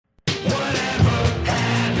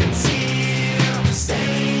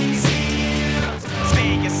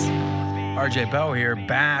RJ Bell here,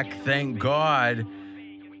 back, thank God.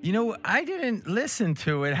 You know, I didn't listen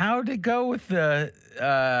to it. How did it go with the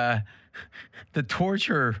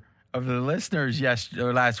torture of the listeners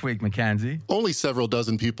last week, Mackenzie? Only several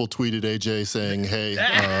dozen people tweeted AJ saying, "Hey,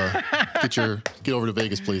 get over to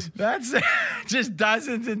Vegas, please." That's just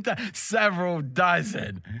dozens and several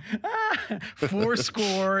dozen,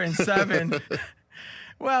 407.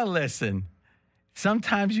 Well, listen.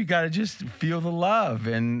 Sometimes you got to just feel the love,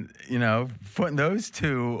 and putting those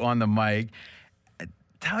two on the mic.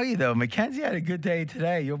 Tell you though, Mackenzie had a good day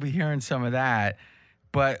today. You'll be hearing some of that.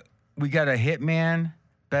 But we got a Hitman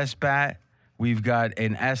best bet. We've got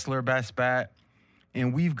an Essler best bet,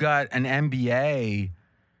 and we've got an NBA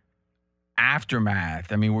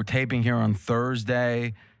aftermath. I mean, we're taping here on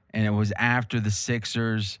Thursday, and it was after the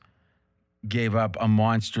Sixers gave up a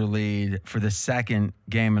monster lead for the second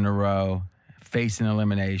game in a row, facing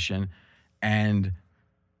elimination, and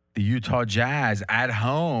the Utah Jazz at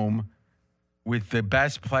home with the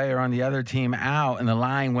best player on the other team out, and the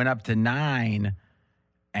line went up to 9,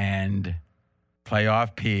 and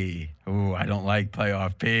playoff P. Ooh, I don't like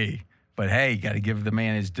playoff P, but hey, you got to give the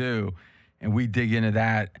man his due, and we dig into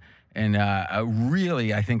that, and a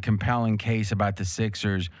really, I think, compelling case about the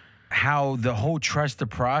Sixers, how the whole trust the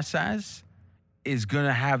process is going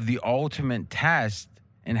to have the ultimate test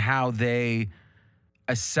in how they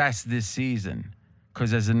assess this season.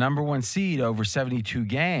 Because as a number one seed over 72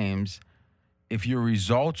 games, if you're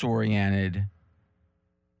results-oriented,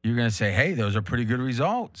 you're going to say, hey, those are pretty good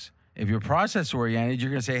results. If you're process-oriented,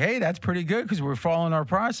 you're going to say, hey, that's pretty good because we're following our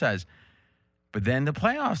process. But then the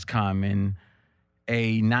playoffs come, and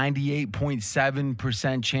a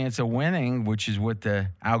 98.7% chance of winning, which is what the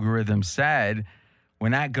algorithm said,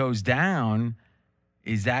 when that goes down,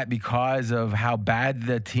 is that because of how bad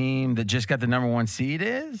the team that just got the number one seed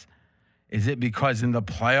is? Is it because in the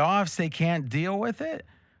playoffs they can't deal with it?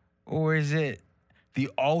 Or is it the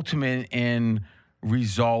ultimate in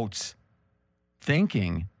results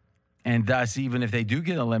thinking? And thus, even if they do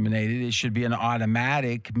get eliminated, it should be an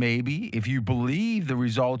automatic, maybe, if you believe the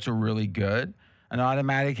results are really good, an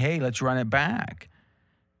automatic, hey, let's run it back.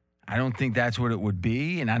 I don't think that's what it would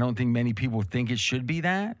be, and I don't think many people think it should be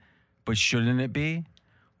that, but shouldn't it be?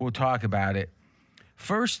 We'll talk about it.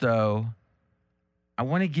 First, though, I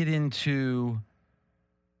want to get into,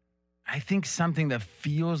 I think, something that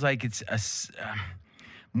feels like it's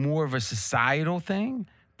more of a societal thing,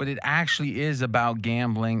 but it actually is about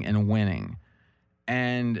gambling and winning.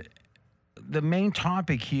 And the main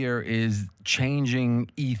topic here is changing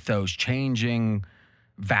ethos, changing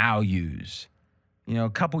values. You know, a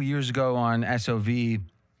couple years ago on SOV,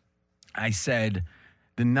 I said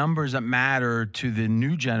the numbers that matter to the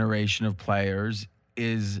new generation of players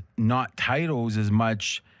is not titles as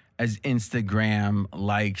much as Instagram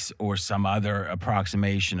likes or some other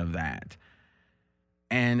approximation of that.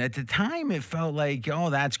 And at the time, it felt like, oh,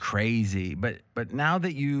 that's crazy. But now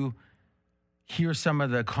that you hear some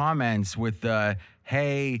of the comments with the,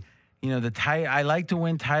 hey, I like to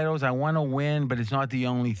win titles. I want to win, but it's not the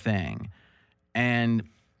only thing. And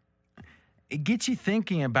it gets you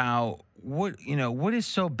thinking about what is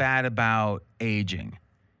so bad about aging?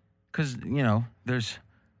 Because, there's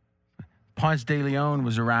Ponce de Leon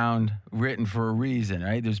was written for a reason,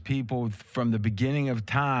 right? There's people from the beginning of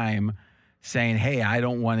time saying, hey, I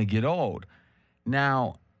don't want to get old.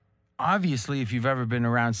 Now, obviously, if you've ever been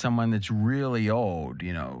around someone that's really old,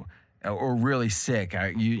 or really sick,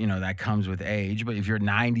 that comes with age. But if you're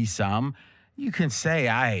 90-some, you can say,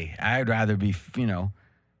 I'd rather be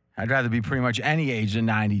pretty much any age than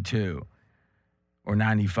 92 or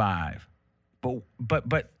 95.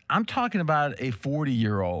 But I'm talking about a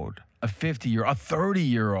 40-year-old, a 50-year-old, a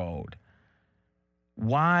 30-year-old.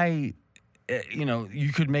 Why,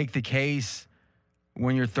 you could make the case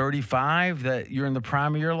when you're 35 that you're in the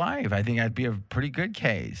prime of your life. I think that'd be a pretty good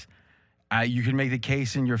case. You can make the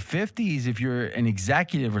case in your 50s if you're an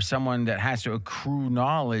executive or someone that has to accrue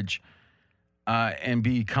knowledge and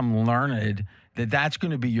become learned, that's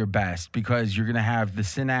going to be your best because you're going to have the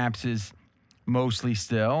synapses mostly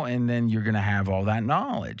still, and then you're going to have all that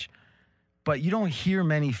knowledge. But you don't hear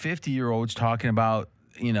many 50-year-olds talking about,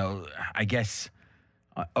 I guess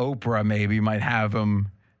Oprah maybe might have them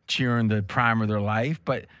cheering the prime of their life.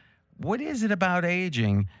 But what is it about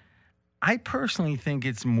aging? I personally think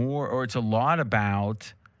it's more, or it's a lot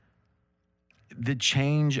about the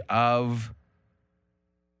change of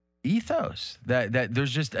ethos. That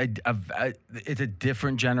there's just it's a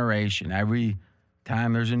different generation. Every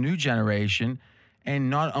time there's a new generation,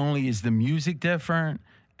 and not only is the music different,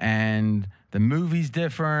 and the movie's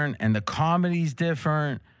different, and the comedy's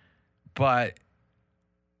different, but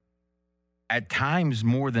at times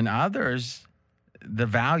more than others, the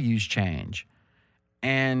values change.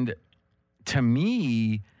 And to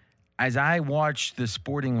me, as I watch the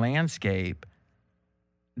sporting landscape,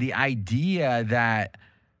 the idea that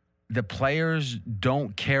the players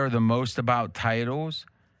don't care the most about titles,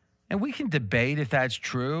 and we can debate if that's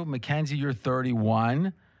true. Mackenzie, you're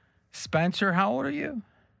 31. Spencer, how old are you?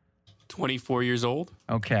 24 years old.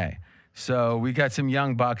 Okay. So we got some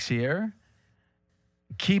young bucks here.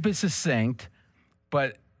 Keep it succinct,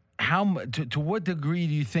 but to what degree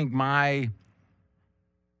do you think my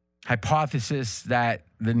hypothesis that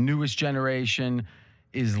the newest generation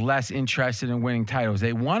is less interested in winning titles?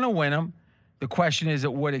 They want to win them. The question is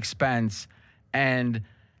at what expense? And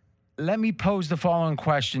let me pose the following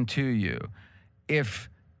question to you. If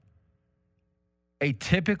a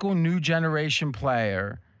typical new generation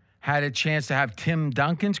player had a chance to have Tim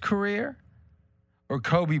Duncan's career or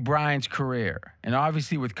Kobe Bryant's career, and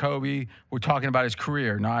obviously with Kobe, we're talking about his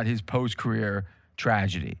career, not his post-career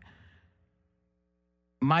tragedy.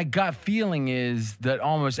 My gut feeling is that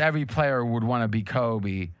almost every player would want to be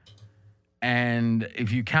Kobe. And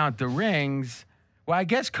if you count the rings, well, I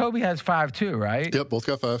guess Kobe has 5 too, right? Yep, both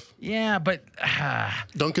got 5. Yeah, but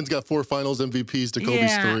Duncan's got 4 Finals MVPs to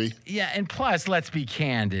Kobe's 3. Yeah, and plus, let's be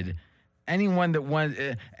candid. Anyone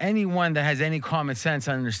that has any common sense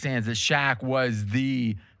understands that Shaq was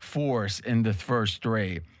the force in the first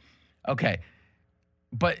 3. Okay.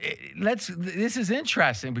 But this is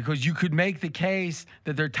interesting because you could make the case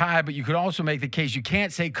that they're tied, but you could also make the case you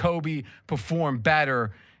can't say Kobe performed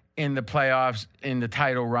better in the playoffs, in the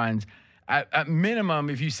title runs. At minimum,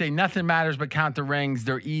 if you say nothing matters but count the rings,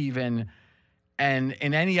 they're even. And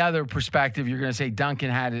in any other perspective, you're going to say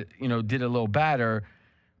Duncan had it, did a little better.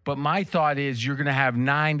 But my thought is you're going to have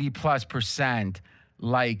 90+%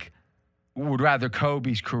 like would rather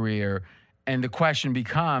Kobe's career. And the question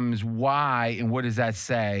becomes why and what does that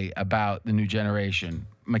say about the new generation?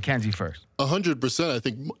 Mackenzie first. 100%. I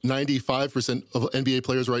think 95% of NBA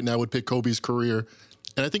players right now would pick Kobe's career.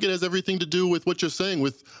 And I think it has everything to do with what you're saying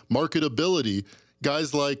with marketability.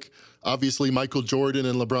 Guys like, obviously, Michael Jordan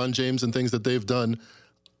and LeBron James and things that they've done.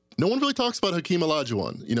 No one really talks about Hakeem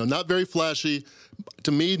Olajuwon. Not very flashy.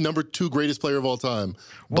 To me, number 2 greatest player of all time.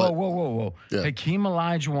 Whoa. Yeah. Hakeem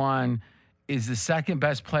Olajuwon is the second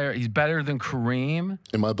best player. He's better than Kareem.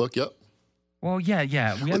 In my book, yep. Well, yeah.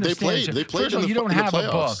 We understand. They played First of all, you don't have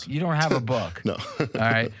a book. You don't have a book. No. All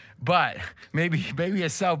right. But maybe a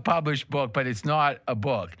self-published book, but it's not a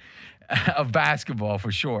book of basketball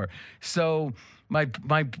for sure. So my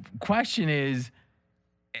question is,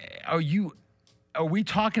 are we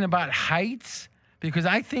talking about heights? Because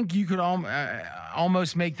I think you could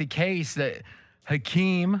almost make the case that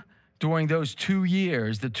Hakeem, during those 2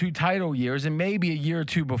 years, the 2 title years, and maybe a year or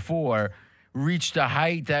 2 before, reached a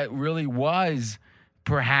height that really was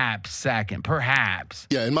perhaps second, perhaps.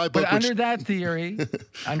 Yeah, in my book. But under that theory,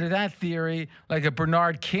 like a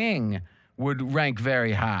Bernard King would rank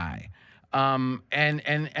very high. And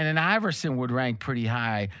an Iverson would rank pretty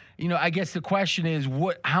high. I guess the question is,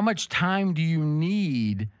 how much time do you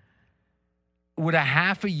need? Would a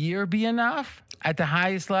half a year be enough at the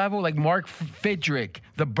highest level? Like Mark Fidrick,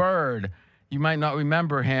 the Bird. You might not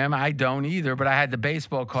remember him. I don't either, but I had the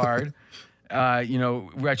baseball card,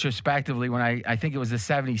 retrospectively when I think it was the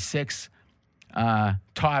 76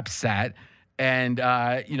 top set. And,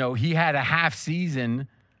 he had a half season.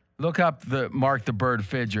 Look up the Mark the Bird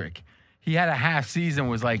Fidrick. He had a half season,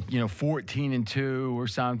 was like, 14-2 or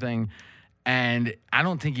something. And I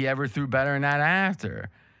don't think he ever threw better than that after.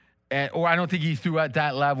 Or I don't think he threw at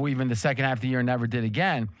that level even the second half of the year and never did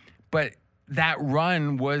again. But that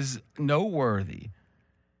run was noteworthy.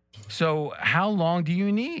 So how long do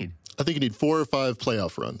you need? I think you need 4 or 5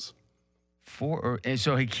 playoff runs.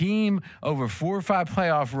 So Hakeem over 4 or 5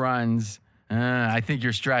 playoff runs, I think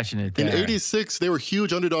you're stretching it there. In '86, they were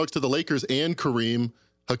huge underdogs to the Lakers and Kareem.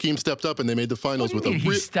 Hakeem stepped up and they made the finals with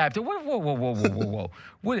he stepped up. Whoa.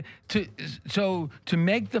 To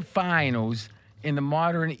make the finals in the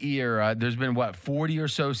modern era, there's been 40 or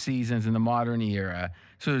so seasons in the modern era.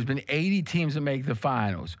 So there's been 80 teams that make the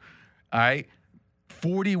finals. All right.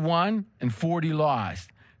 41 and 40 lost.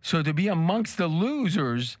 So to be amongst the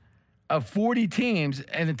losers of 40 teams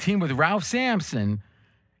and a team with Ralph Sampson,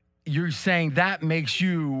 you're saying that makes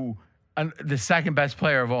you the second best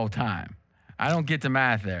player of all time. I don't get the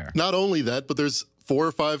math there. Not only that, but there's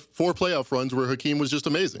 4 playoff runs where Hakeem was just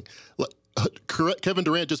amazing. Kevin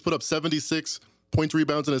Durant just put up 76 points,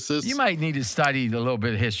 rebounds, and assists. You might need to study a little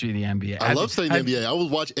bit of history of the NBA. I love studying the NBA. I will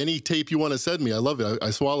watch any tape you want to send me. I love it.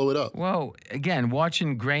 I swallow it up. Well, again,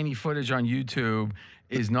 watching grainy footage on YouTube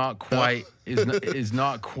is not quite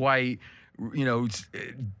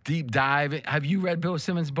deep dive. Have you read Bill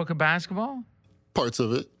Simmons' book of basketball? Parts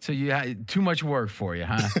of it. So you had too much work for you,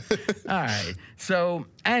 huh? All right. So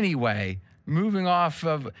anyway, moving off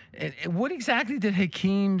of what exactly did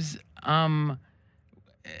Hakeem's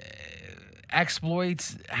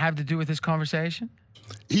exploits have to do with this conversation?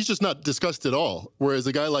 He's just not discussed at all. Whereas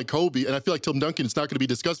a guy like Kobe, and I feel like Tim Duncan, it's not going to be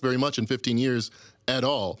discussed very much in 15 years at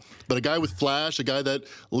all. But a guy with flash, a guy that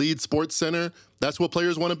leads Sports Center, that's what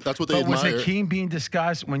players want to, that's what they admire. Was Hakeem being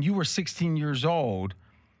discussed when you were 16 years old,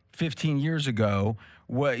 15 years ago?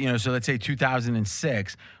 So let's say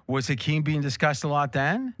 2006. Was Hakeem being discussed a lot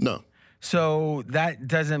then? No. So that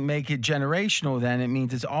doesn't make it generational then. It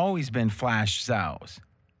means it's always been flash sales.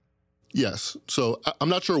 Yes. So I'm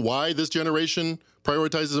not sure why this generation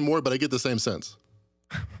prioritizes it more, but I get the same sense.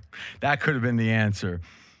 That could have been the answer.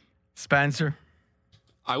 Spencer?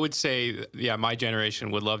 I would say, my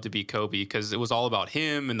generation would love to be Kobe because it was all about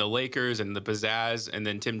him and the Lakers and the pizzazz, and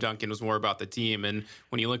then Tim Duncan was more about the team. And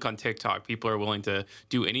when you look on TikTok, people are willing to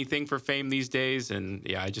do anything for fame these days. And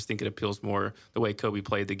I just think it appeals more the way Kobe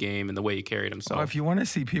played the game and the way he carried himself. Well, if you want to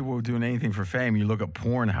see people doing anything for fame, you look at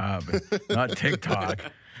Pornhub, not TikTok.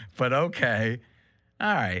 But okay.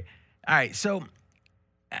 All right. So,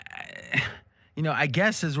 I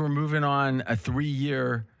guess as we're moving on a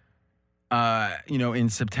 3-year in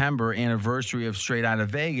September anniversary of Straight Outta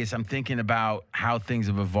Vegas, I'm thinking about how things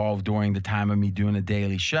have evolved during the time of me doing a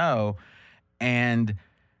daily show. And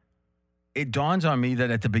it dawns on me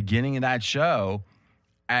that at the beginning of that show,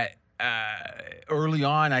 early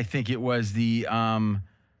on, I think it was the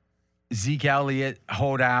Zeke Elliott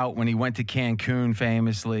holdout when he went to Cancun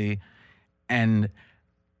famously. And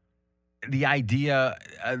the idea,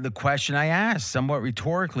 the question I asked somewhat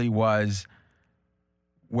rhetorically was,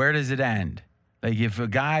 where does it end? Like if a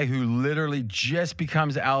guy who literally just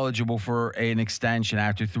becomes eligible for an extension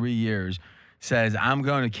after 3 years says, I'm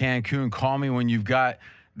going to Cancun, call me when you've got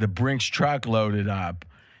the Brinks truck loaded up.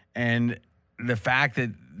 And the fact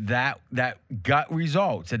that gut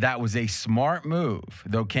results, that was a smart move,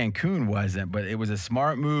 though Cancun wasn't, but it was a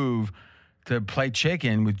smart move to play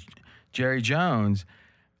chicken with Jerry Jones.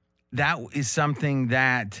 That is something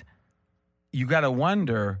that you got to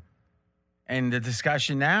wonder. And the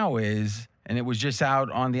discussion now is, and it was just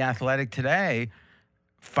out on The Athletic today,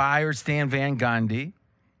 fired Stan Van Gundy.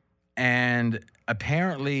 And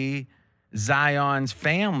apparently Zion's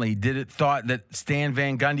family thought that Stan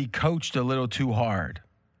Van Gundy coached a little too hard.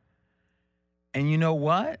 And you know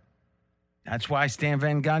what? That's why Stan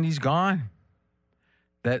Van Gundy's gone.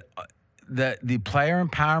 That the player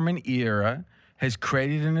empowerment era has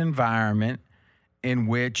created an environment in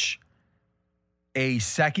which a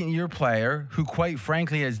second-year player who, quite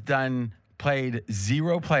frankly, has played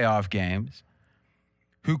 0 playoff games,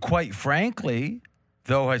 who, quite frankly,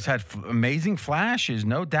 though has had amazing flashes,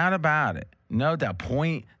 no doubt about it. No doubt.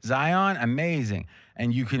 Point Zion, amazing.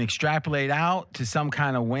 And you can extrapolate out to some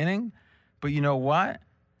kind of winning. But you know what?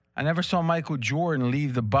 I never saw Michael Jordan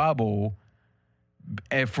leave the bubble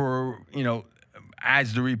for,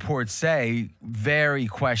 as the reports say, very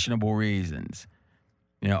questionable reasons.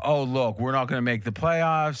 Look, we're not going to make the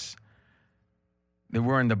playoffs.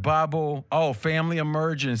 We're in the bubble. Oh, family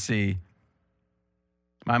emergency.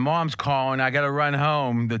 My mom's calling. I got to run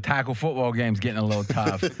home. The tackle football game's getting a little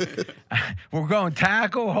tough. We're going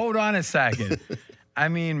tackle? Hold on a second. I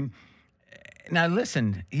mean, now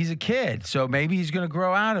listen, he's a kid, so maybe he's going to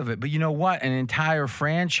grow out of it. But you know what? An entire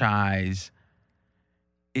franchise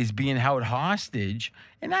is being held hostage,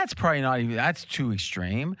 and that's probably not even, that's too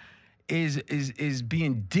extreme, is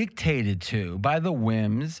being dictated to by the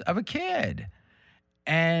whims of a kid.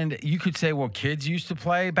 And you could say, well, kids used to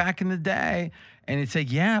play back in the day. And it's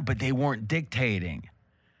like, yeah, but they weren't dictating.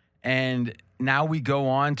 And now we go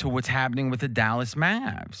on to what's happening with the Dallas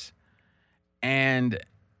Mavs. And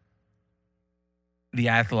The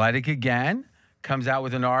Athletic again comes out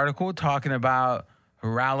with an article talking about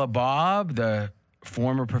Haralabob, the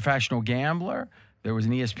former professional gambler. There was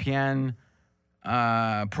an ESPN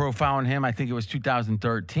profile on him. I think it was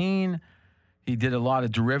 2013. He did a lot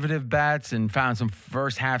of derivative bets and found some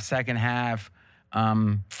first half, second half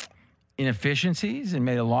inefficiencies and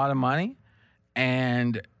made a lot of money.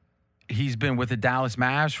 And he's been with the Dallas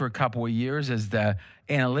Mavs for a couple of years as the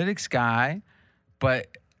analytics guy.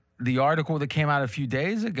 But the article that came out a few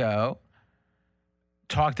days ago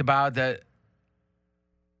talked about that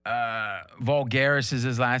Vulgaris is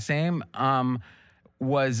his last name,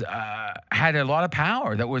 was had a lot of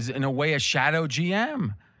power. That was, in a way, a shadow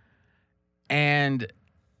GM. And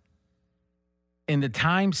in the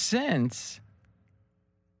time since,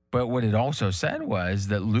 But what it also said was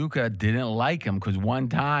that Luka didn't like him because one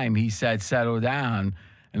time he said, settle down,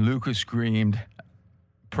 and Luka screamed,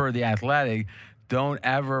 per The Athletic, don't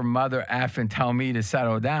ever mother effing tell me to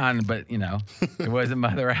settle down. But, it wasn't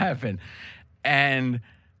mother effing. And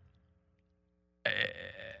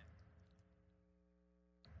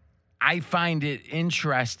I find it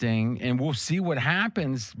interesting, and we'll see what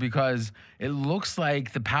happens because it looks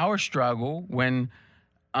like the power struggle when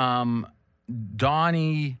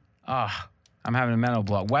Donnie, I'm having a mental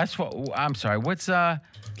block. I'm sorry, what's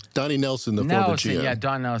Donnie Nelson, the former Nelson, GM. yeah,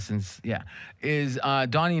 Don Nelson's, is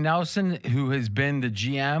Donnie Nelson, who has been the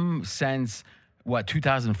GM since,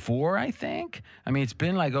 2004, I think? I mean, it's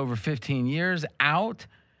been like over 15 years out,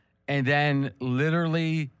 and then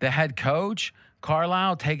literally the head coach,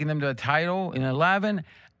 Carlisle, taking them to a title in 11,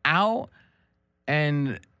 out,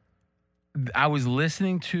 and I was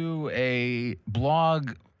listening to a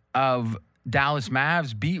blog of Dallas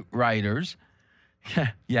Mavs beat writers,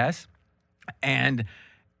 yes, and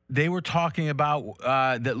they were talking about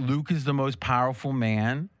that Luke is the most powerful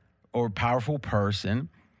man or powerful person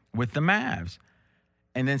with the Mavs.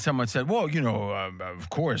 And then someone said, well, of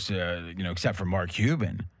course, except for Mark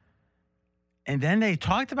Cuban. And then they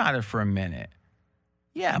talked about it for a minute.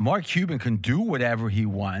 Yeah, Mark Cuban can do whatever he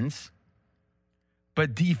wants.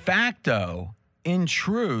 But de facto, in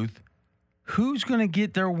truth, who's going to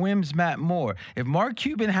get their whims met more? If Mark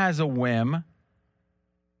Cuban has a whim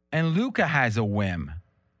and Luka has a whim,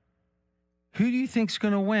 who do you think's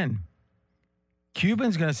going to win?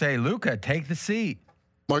 Cuban's going to say, Luka, take the seat.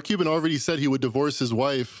 Mark Cuban already said he would divorce his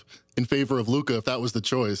wife in favor of Luka if that was the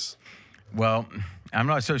choice. Well, I'm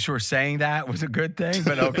not so sure saying that was a good thing,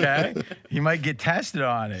 but okay. He might get tested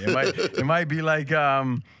on it. It might be like,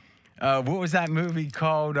 what was that movie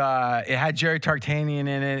called? It had Jerry Tarkanian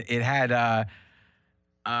in it. It had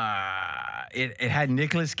it had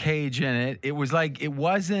Nicolas Cage in it. It was like, it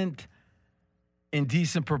wasn't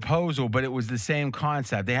Indecent Proposal, but it was the same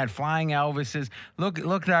concept. They had flying Elvises. Look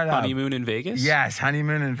that up. Honeymoon in Vegas? Yes,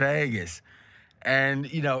 Honeymoon in Vegas. And,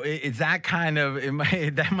 it's that kind of,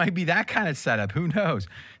 that might be that kind of setup. Who knows?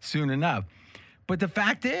 Soon enough. But the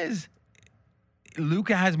fact is,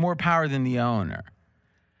 Luka has more power than the owner.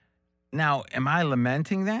 Now, am I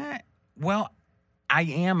lamenting that? Well, I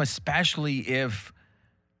am, especially if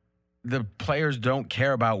the players don't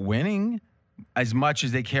care about winning as much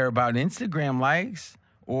as they care about Instagram likes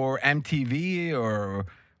or MTV or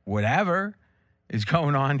whatever is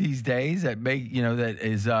going on these days that that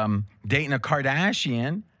is dating a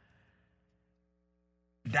Kardashian.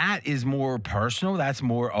 That is more personal. That's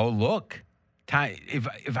more, look,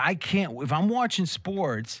 if I'm watching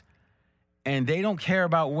sports and they don't care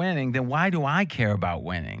about winning, then why do I care about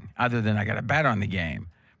winning other than I got to bet on the game?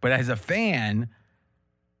 But as a fan,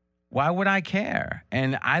 why would I care?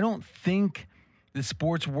 And I don't think the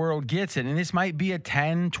sports world gets it. And this might be a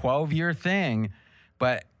 10, 12-year thing,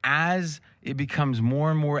 but as it becomes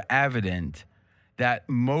more and more evident that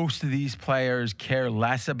most of these players care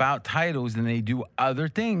less about titles than they do other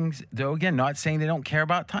things, though, again, not saying they don't care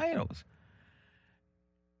about titles.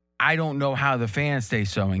 I don't know how the fans stay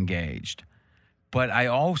so engaged. But I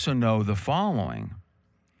also know the following,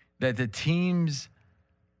 that the teams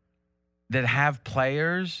that have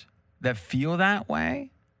players that feel that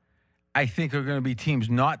way, I think are going to be teams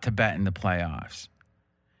not to bet in the playoffs.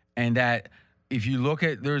 And that if you look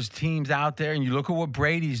at, there's teams out there and you look at what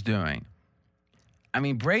Brady's doing. I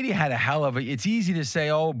mean, Brady had a hell of it's easy to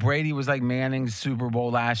say, Brady was like Manning's Super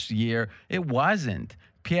Bowl last year. It wasn't.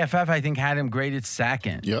 PFF, I think, had him graded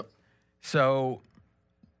second. Yep. So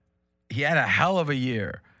he had a hell of a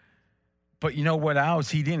year. But you know what else?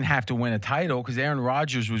 He didn't have to win a title because Aaron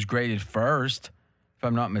Rodgers was graded first, if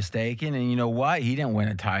I'm not mistaken. And you know what? He didn't win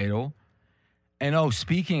a title. And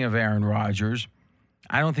speaking of Aaron Rodgers,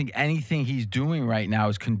 I don't think anything he's doing right now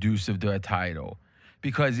is conducive to a title.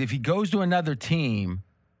 Because if he goes to another team,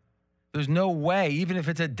 there's no way, even if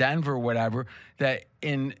it's a Denver or whatever, that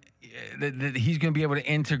he's going to be able to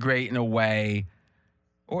integrate in a way.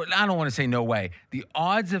 Or I don't want to say no way. The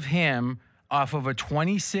odds of him off of a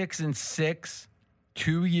 26-6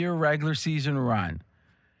 2-year regular season run,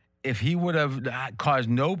 if he would have caused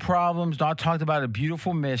no problems, not talked about a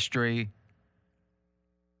beautiful mystery,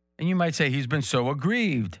 and you might say he's been so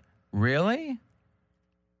aggrieved. Really?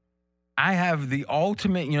 I have the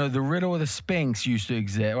ultimate, the riddle of the Sphinx used to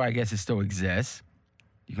exist, or I guess it still exists.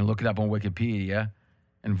 You can look it up on Wikipedia.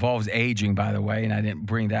 It involves aging, by the way, and I didn't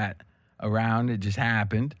bring that around. It just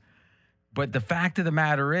happened. But the fact of the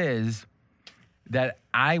matter is that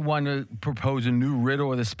I want to propose a new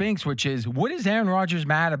riddle of the Sphinx, which is, what is Aaron Rodgers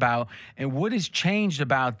mad about, and what has changed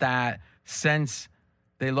about that since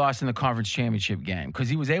they lost in the conference championship game because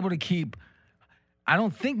he was able to keep. I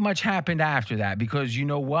don't think much happened after that because you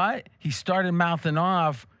know what? He started mouthing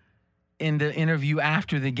off in the interview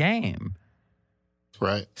after the game.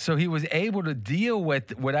 Right. So he was able to deal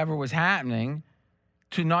with whatever was happening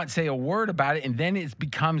to not say a word about it, and then it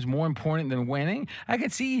becomes more important than winning. I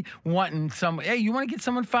could see wanting hey, you want to get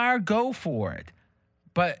someone fired? Go for it.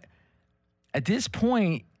 But at this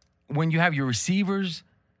point, when you have your receivers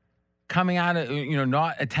coming out of,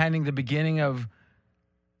 not attending the beginning of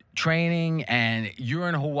training and you're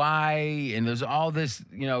in Hawaii and there's all this,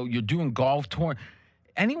 you're doing golf tour.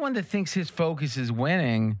 Anyone that thinks his focus is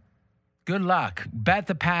winning, good luck. Bet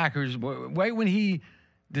the Packers. Wait when he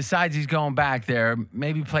decides he's going back there,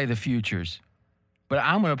 maybe play the futures. But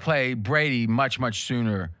I'm going to play Brady much, much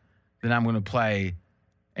sooner than I'm going to play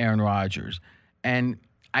Aaron Rodgers. And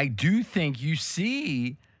I do think you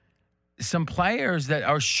see some players that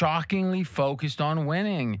are shockingly focused on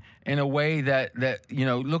winning in a way that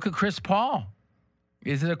look at Chris Paul.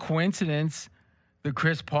 Is it a coincidence that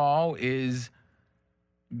Chris Paul is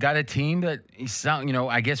got a team that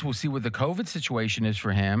I guess we'll see what the COVID situation is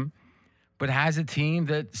for him, but has a team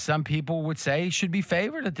that some people would say should be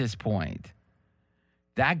favored at this point.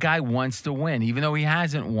 That guy wants to win, even though he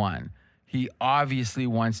hasn't won. He obviously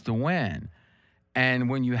wants to win. And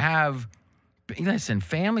when you have, listen,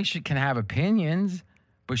 family can have opinions,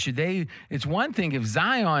 but should they? It's one thing if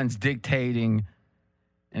Zion's dictating,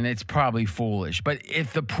 and it's probably foolish. But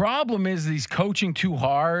if the problem is he's coaching too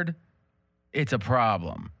hard, it's a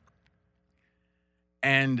problem.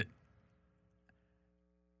 And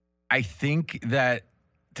I think that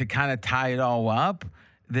to kind of tie it all up,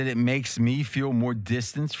 that it makes me feel more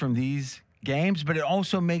distance from these games, but it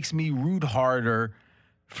also makes me root harder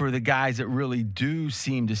for the guys that really do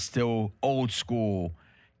seem to still old school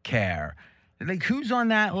care. Like, who's on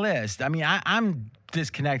that list? I mean, I'm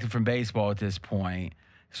disconnected from baseball at this point.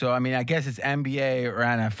 So, I mean, I guess it's NBA or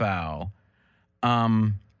NFL.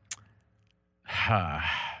 I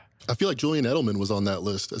feel like Julian Edelman was on that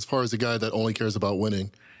list as far as the guy that only cares about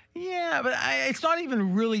winning. Yeah, but it's not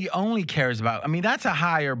even really only cares about. I mean, that's a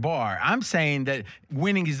higher bar. I'm saying that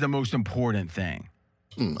winning is the most important thing.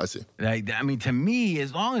 I see. I mean, to me,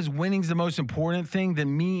 as long as winning's the most important thing,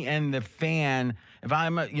 then me and the fan, if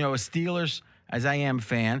I'm a Steelers, as I am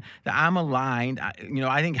fan, that I'm aligned.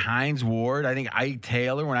 I think Hines Ward, I think Ike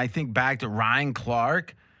Taylor. When I think back to Ryan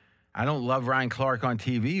Clark, I don't love Ryan Clark on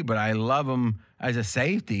TV, but I love him as a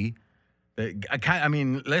safety.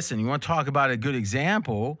 Listen, you want to talk about a good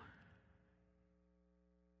example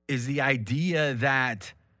is the idea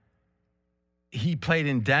that he played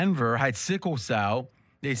in Denver, had sickle cell.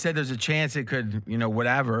 They said there's a chance it could,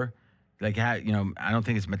 whatever. Like, I don't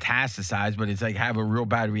think it's metastasized, but it's like have a real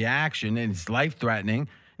bad reaction and it's life-threatening.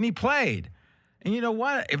 And he played. And you know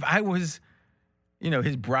what? If I was,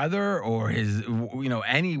 his brother or his,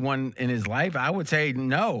 anyone in his life, I would say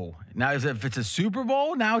no. Now, if it's a Super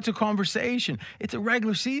Bowl, now it's a conversation. It's a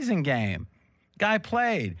regular season game. Guy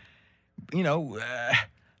played. You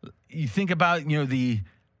think about, the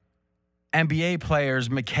NBA players,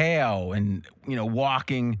 McHale, and,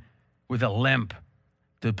 walking with a limp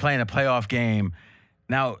to play in a playoff game.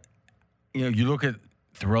 Now, you look at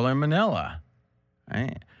Thriller in Manila,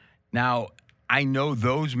 right? Now, I know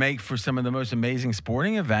those make for some of the most amazing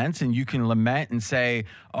sporting events, and you can lament and say,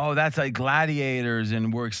 oh, that's like gladiators,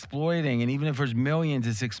 and we're exploiting, and even if there's millions,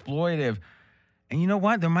 it's exploitive. And you know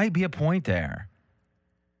what? There might be a point there.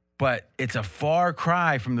 But it's a far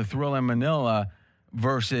cry from the Thrill in Manila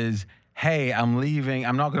versus, hey, I'm leaving.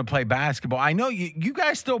 I'm not going to play basketball. I know you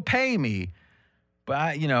guys still pay me, but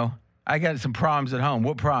I got some problems at home.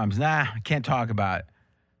 What problems? Nah, I can't talk about it.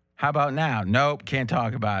 How about now? Nope, can't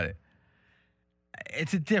talk about it.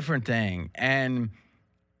 It's a different thing. And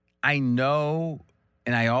I know,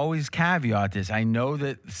 and I always caveat this, I know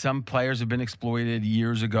that some players have been exploited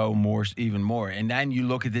years ago, even more. And then you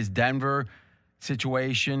look at this Denver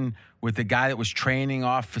situation with the guy that was training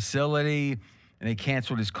off facility and they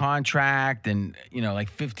canceled his contract and,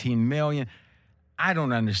 like $15 million. I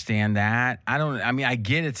don't understand that. I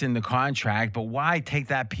get it's in the contract, but why take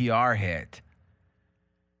that PR hit?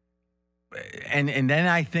 And then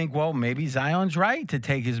I think, well, maybe Zion's right to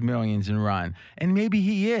take his millions and run. And maybe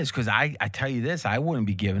he is, because I tell you this, I wouldn't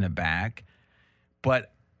be giving it back.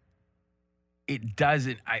 But it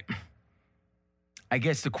doesn't. I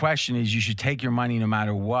guess the question is you should take your money no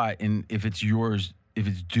matter what, and if it's yours, if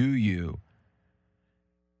it's due you.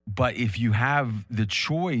 But if you have the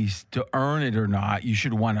choice to earn it or not, you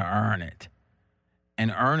should want to earn it.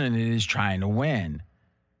 And earning it is trying to win.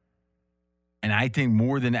 And I think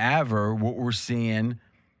more than ever, what we're seeing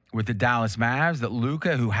with the Dallas Mavs that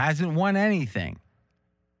Luka, who hasn't won anything,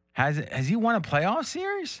 has he won a playoff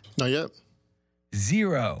series? Not yet.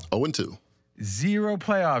 0. 0-2. 0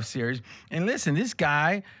 playoff series. And listen, this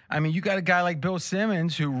guy, I mean, you got a guy like Bill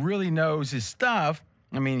Simmons who really knows his stuff.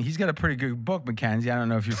 I mean, he's got a pretty good book, Mackenzie. I don't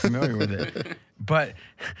know if you're familiar with it. But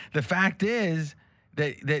the fact is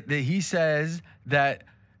that he says that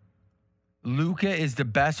Luka is the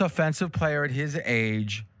best offensive player at his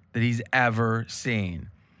age that he's ever seen.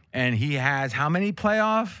 And he has how many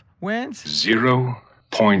playoff wins?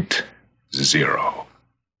 0.0.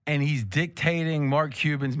 And he's dictating Mark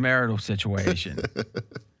Cuban's marital situation.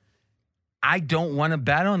 I don't want to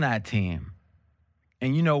bet on that team.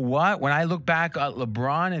 And you know what? When I look back at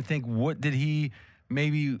LeBron and think, what did he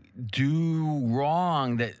maybe do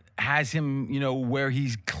wrong that has him, where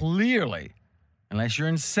he's clearly, unless you're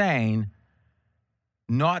insane,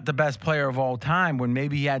 not the best player of all time when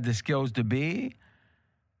maybe he had the skills to be.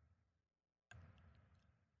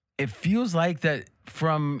 It feels like that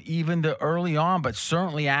from even the early on, but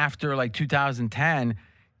certainly after like 2010,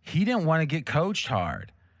 he didn't want to get coached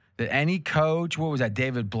hard. That any coach, what was that,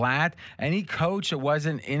 David Blatt? Any coach that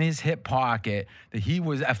wasn't in his hip pocket, that he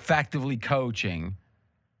was effectively coaching.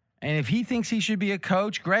 And if he thinks he should be a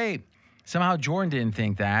coach, great. Somehow Jordan didn't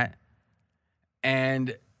think that.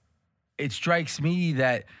 And it strikes me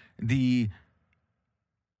that they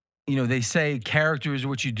say character is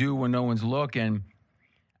what you do when no one's looking.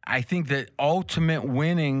 I think that ultimate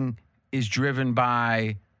winning is driven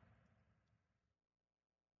by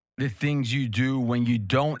the things you do when you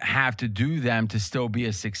don't have to do them to still be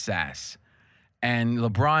a success. And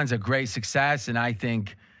LeBron's a great success, and I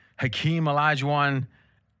think Hakeem Olajuwon,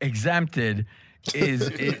 exempted,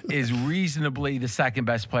 is reasonably the second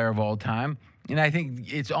best player of all time. And I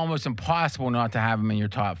think it's almost impossible not to have him in your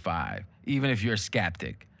top 5, even if you're a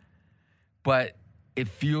skeptic. But it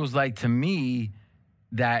feels like to me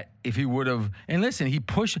that if he would have, and listen, he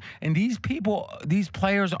pushed, and these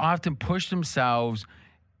players often push themselves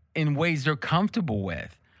in ways they're comfortable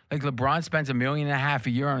with. Like LeBron spends $1.5 million a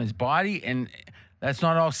year on his body, and that's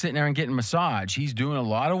not all sitting there and getting massage. He's doing a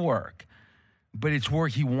lot of work, but it's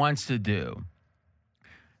work he wants to do.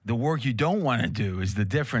 The work you don't want to do is the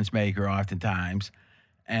difference maker oftentimes.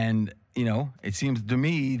 And, it seems to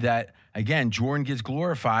me that, again, Jordan gets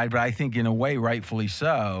glorified, but I think in a way rightfully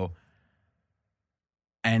so.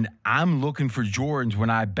 And I'm looking for Jordans when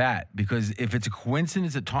I bet, because if it's a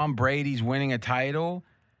coincidence that Tom Brady's winning a title,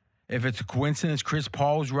 if it's a coincidence Chris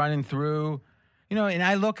Paul's running through, and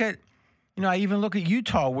I look at, I even look at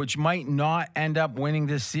Utah, which might not end up winning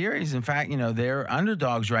this series. In fact, they're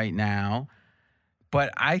underdogs right now.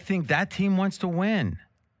 But I think that team wants to win.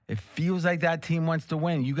 It feels like that team wants to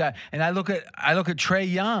win. And I look at Trae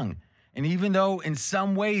Young. And even though in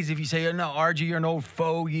some ways, if you say, no, RG, you're an old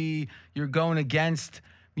fogey, you're going against,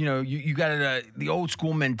 you got the old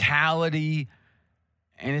school mentality.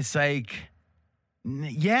 And it's like,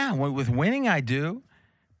 yeah, with winning I do.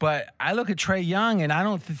 But I look at Trae Young and I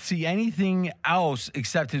don't see anything else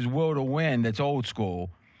except his will to win that's old school.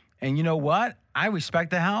 And you know what? I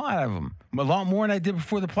respect the hell out of him. A lot more than I did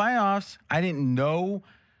before the playoffs. I didn't know.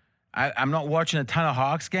 I'm not watching a ton of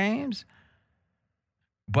Hawks games.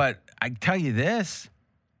 But I tell you this,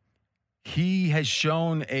 he has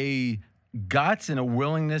shown a guts and a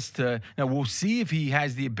willingness to. Now, we'll see if he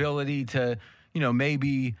has the ability to,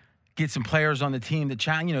 maybe get some players on the team that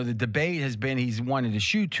challenge. The debate has been he's wanted to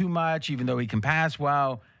shoot too much, even though he can pass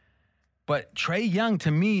well. But Trae Young,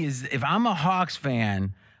 to me, is, if I'm a Hawks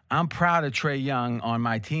fan, I'm proud of Trae Young on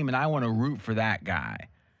my team, and I want to root for that guy.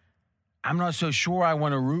 I'm not so sure I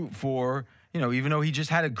want to root for, even though he just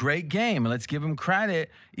had a great game, and let's give him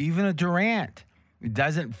credit, even a Durant. It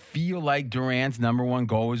doesn't feel like Durant's number one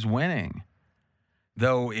goal is winning.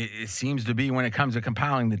 Though it seems to be when it comes to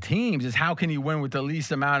compiling the teams is how can he win with the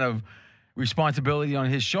least amount of responsibility on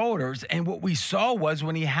his shoulders. And what we saw was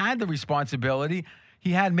when he had the responsibility,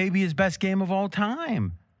 he had maybe his best game of all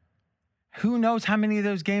time. Who knows how many of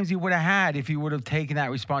those games he would have had if he would have taken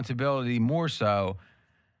that responsibility more so.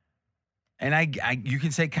 And you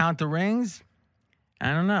can say count the rings.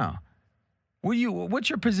 I don't know. What's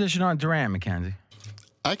your position on Durant, Mackenzie?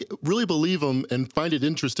 I really believe him and find it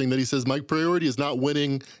interesting that he says, my priority is not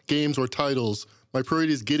winning games or titles. My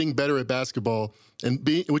priority is getting better at basketball, and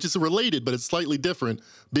which is related, but it's slightly different,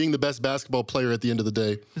 being the best basketball player at the end of the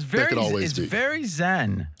day. It's very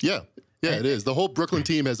zen. Yeah, it is. The whole Brooklyn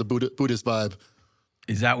team has a Buddhist vibe.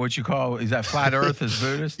 Is that what you call, is that flat earth is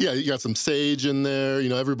Buddhist? Yeah, you got some sage in there.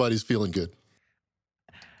 Everybody's feeling good.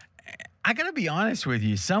 I got to be honest with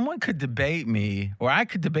you. Someone could debate me, or I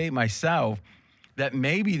could debate myself, that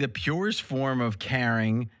maybe the purest form of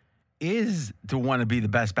caring is to want to be the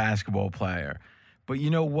best basketball player. But you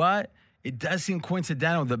know what? It does seem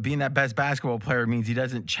coincidental that being that best basketball player means he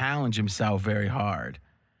doesn't challenge himself very hard.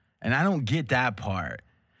 And I don't get that part.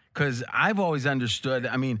 Because I've always understood,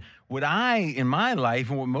 I mean, what I, in my life,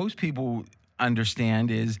 and what most people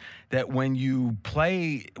understand is that when you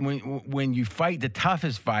play, when you fight the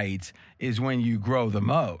toughest fights is when you grow the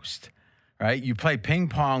most, right? You play ping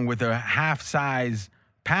pong with a half-size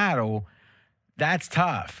paddle, that's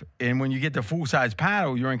tough. And when you get the full-size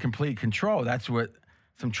paddle, you're in complete control. That's what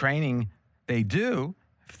some training they do,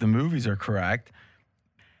 if the movies are correct.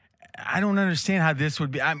 I don't understand how this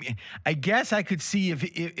would be. I mean, I guess I could see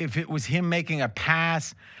if it was him making a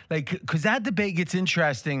pass, like, because that debate gets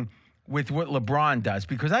interesting with what LeBron does,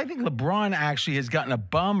 because I think LeBron actually has gotten a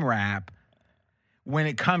bum rap when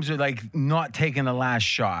it comes to like not taking the last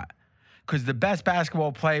shot. Because the best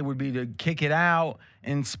basketball play would be to kick it out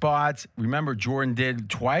in spots. Remember, Jordan did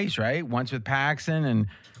twice, right? Once with Paxson and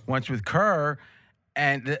once with Kerr,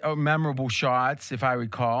 and memorable shots, if I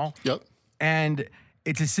recall. Yep. And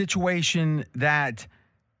it's a situation that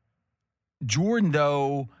Jordan,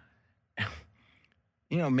 though,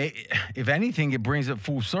 you know, if anything, it brings it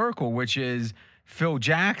full circle, which is Phil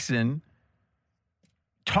Jackson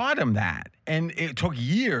taught him that. And it took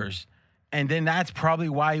years. And then that's probably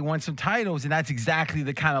why he won some titles. And that's exactly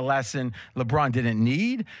the kind of lesson LeBron didn't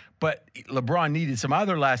need. But LeBron needed some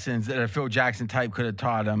other lessons that a Phil Jackson type could have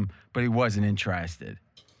taught him, but he wasn't interested.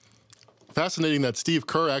 Fascinating that Steve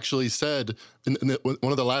Kerr actually said in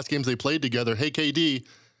one of the last games they played together, hey, KD,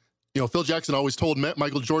 you know, Phil Jackson always told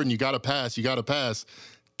Michael Jordan, you got to pass, you got to pass.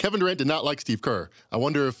 Kevin Durant did not like Steve Kerr. I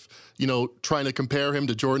wonder if, you know, trying to compare him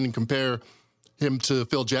to Jordan and compare him to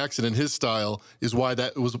Phil Jackson and his style is why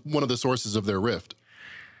that was one of the sources of their rift.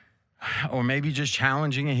 Or maybe just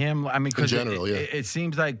challenging him. I mean, because in general, it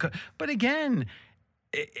seems like, but again,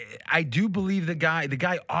 I do believe the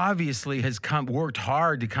guy obviously has worked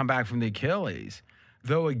hard to come back from the Achilles.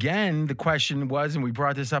 Though, again, the question was, and we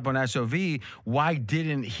brought this up on SOV, why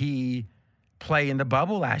didn't he play in the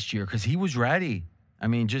bubble last year? Because he was ready. I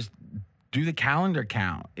mean, just do the calendar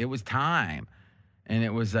count. It was time. And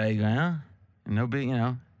it was like, no big, you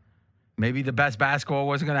know, maybe the best basketball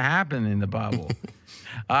wasn't going to happen in the bubble.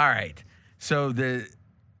 All right. So the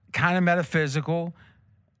kind of metaphysical,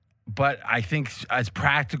 but I think as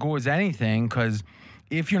practical as anything, because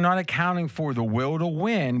if you're not accounting for the will to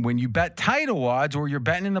win, when you bet title odds or you're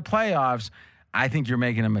betting in the playoffs, I think you're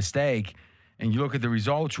making a mistake. And you look at the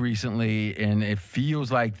results recently, and it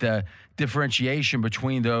feels like the differentiation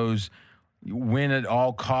between those win at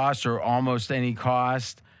all costs or almost any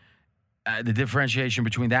cost, the differentiation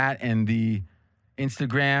between that and the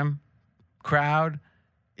Instagram crowd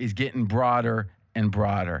is getting broader and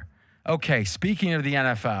broader. Okay, speaking of the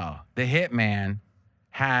NFL, the Hitman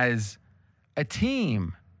has a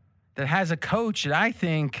team that has a coach that I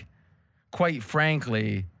think, quite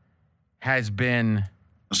frankly, has been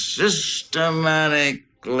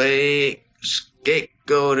systematically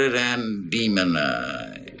scapegoated and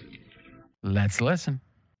demonized. Let's listen.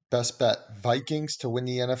 Best bet, Vikings to win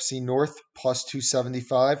the NFC North, plus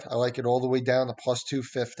 275. I like it all the way down to plus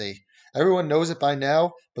 250. Everyone knows it by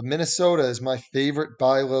now, but Minnesota is my favorite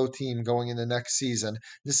buy low team going into next season.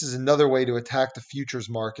 This is another way to attack the futures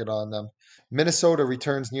market on them. Minnesota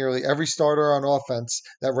returns nearly every starter on offense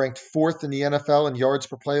that ranked fourth in the NFL in yards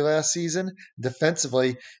per play last season.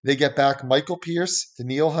 Defensively, they get back Michael Pierce,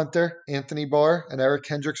 Danielle Hunter, Anthony Barr, and Eric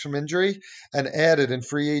Kendricks from injury, and added in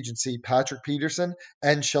free agency Patrick Peterson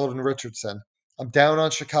and Sheldon Richardson. I'm down on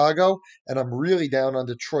Chicago, and I'm really down on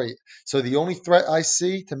Detroit. So the only threat I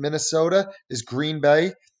see to Minnesota is Green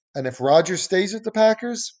Bay. And if Rodgers stays with the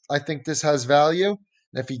Packers, I think this has value.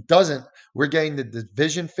 And if he doesn't, we're getting the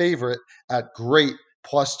division favorite at great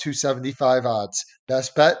plus 275 odds.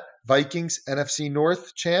 Best bet, Vikings, NFC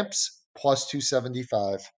North champs, plus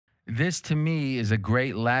 275. This, to me, is a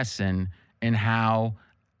great lesson in how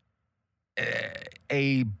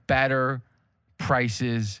a better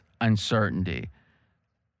prices uncertainty.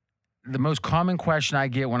 The most common question I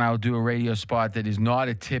get when I'll do a radio spot that is not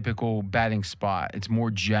a typical betting spot, it's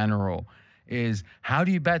more general, is how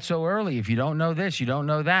do you bet so early? If you don't know this, you don't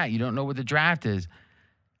know that, you don't know what the draft is.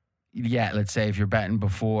 Yeah, let's say if you're betting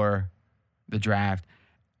before the draft.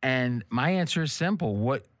 And my answer is simple.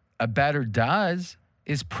 What a bettor does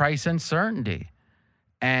is price uncertainty.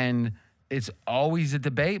 And it's always a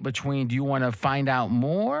debate between, do you want to find out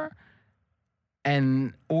more?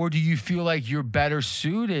 Or do you feel like you're better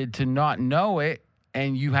suited to not know it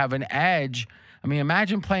and you have an edge? I mean,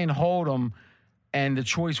 imagine playing Hold'em and the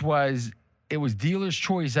choice was, it was dealer's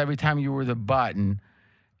choice every time you were the button.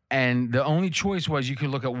 And the only choice was you could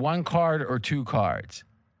look at one card or two cards.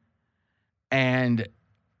 And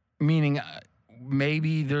meaning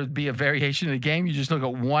maybe there'd be a variation in the game. You just look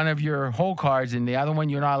at one of your whole cards and the other one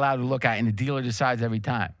you're not allowed to look at, and the dealer decides every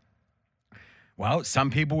time. Well, some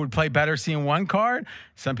people would play better seeing one card.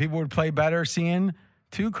 Some people would play better seeing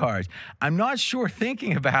two cards. I'm not sure,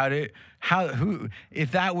 thinking about it,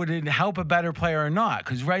 if that would help a better player or not.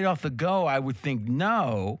 Because right off the go, I would think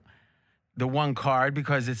no, the one card,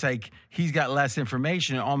 because it's like he's got less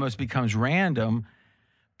information. It almost becomes random.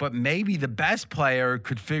 But maybe the best player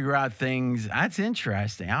could figure out things. That's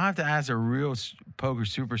interesting. I'll have to ask a real poker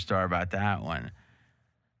superstar about that one.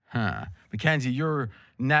 Huh. Mackenzie, your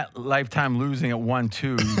net lifetime losing at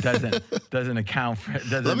 1-2 doesn't account for it.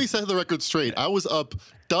 Let me set the record straight. I was up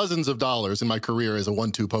dozens of dollars in my career as a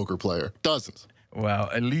 1-2 poker player. Dozens. Well,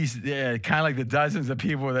 at least kind of like the dozens of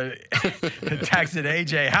people that texted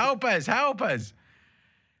AJ, help us.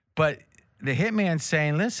 But the hitman's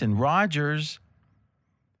saying, listen, Rodgers,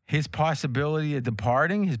 his possibility of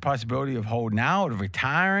departing, his possibility of holding out, of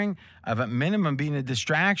retiring, of at minimum being a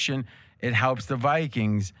distraction, it helps the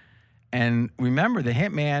Vikings. And remember, the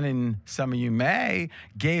hitman, and some of you may,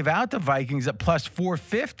 gave out the Vikings at plus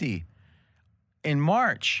 450 in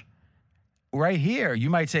March. Right here, you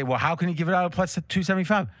might say, well, how can he give it out at plus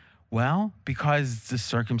 275? Well, because the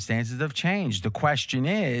circumstances have changed. The question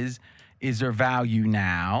is there value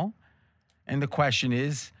now? And the question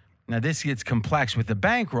is, now this gets complex with the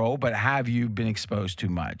bankroll, but have you been exposed too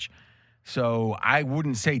much? So I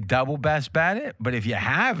wouldn't say double best bet it, but if you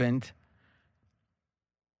haven't,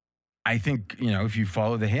 I think, if you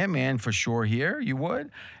follow the hitman for sure here, you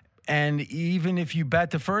would. And even if you bet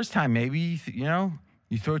the first time, maybe,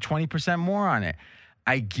 you throw 20% more on it.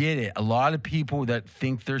 I get it. A lot of people that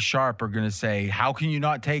think they're sharp are going to say, how can you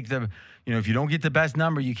not take if you don't get the best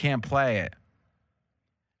number, you can't play it.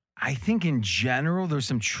 I think in general, there's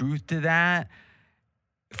some truth to that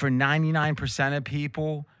for 99% of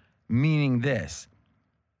people, meaning this.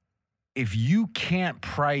 If you can't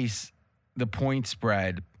price the point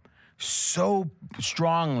spread so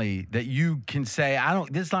strongly that you can say,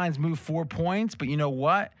 this line's moved 4 points, but you know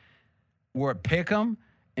what? We're at pick'em,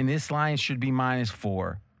 and this line should be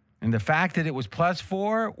 -4. And the fact that it was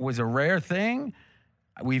 +4 was a rare thing.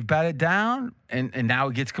 We've bet it down, and now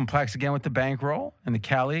it gets complex again with the bankroll and the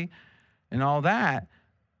Kelly and all that.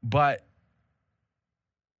 But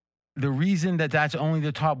the reason that that's only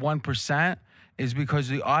the top 1% is because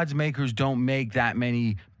the odds makers don't make that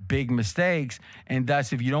many big mistakes. And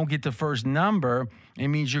thus, if you don't get the first number, it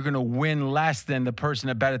means you're going to win less than the person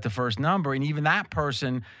that bet at the first number. And even that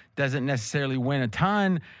person doesn't necessarily win a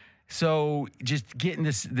ton. So just getting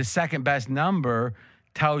the second best number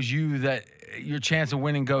tells you that your chance of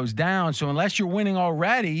winning goes down. So unless you're winning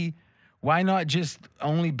already, why not just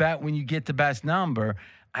only bet when you get the best number?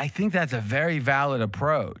 I think that's a very valid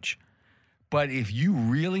approach. But if you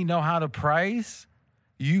really know how to price,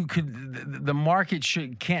 the market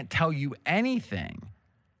can't tell you anything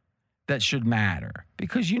that should matter,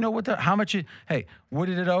 because you know how much what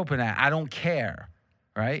did it open at? I don't care,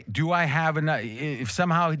 right? Do I have enough? If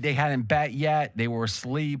somehow they hadn't bet yet, they were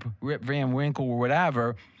asleep, Rip Van Winkle or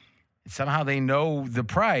whatever, somehow they know the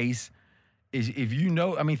price. If you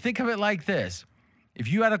know, think of it like this. If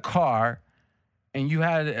you had a car and you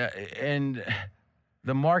had, and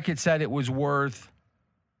the market said it was worth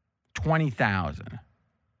 $20,000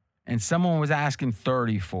 and someone was asking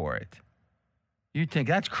 $30,000 for it, you'd think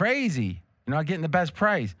that's crazy. You're not getting the best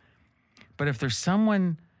price. But if there's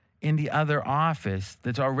someone in the other office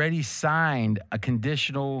that's already signed a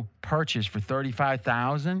conditional purchase for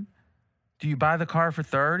 $35,000, do you buy the car for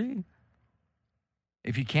 $30,000?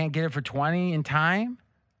 If you can't get it for $20,000 in time?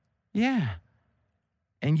 Yeah.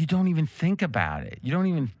 And you don't even think about it. You don't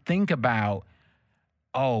even think about,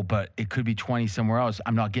 but it could be $20,000 somewhere else.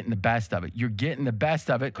 I'm not getting the best of it. You're getting the best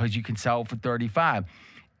of it because you can sell it for $35,000.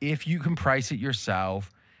 If you can price it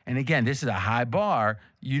yourself, and again, this is a high bar,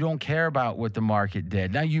 you don't care about what the market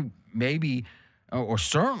did. Now, you maybe, or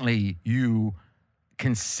certainly you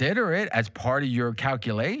consider it as part of your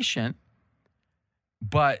calculation,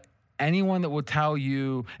 but anyone that will tell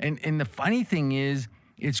you, and the funny thing is,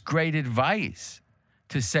 it's great advice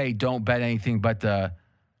to say don't bet anything but the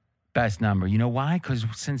best number. You know why? Because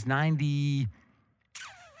since 97%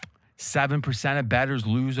 of bettors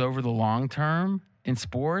lose over the long term in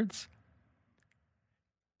sports,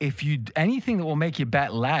 anything that will make you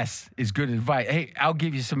bet less is good advice. Hey, I'll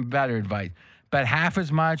give you some better advice. Bet half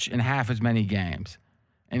as much and half as many games.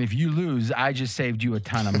 And if you lose, I just saved you a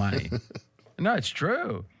ton of money. No, it's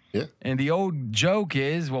true. Yeah. And the old joke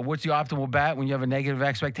is, well, what's the optimal bet when you have a negative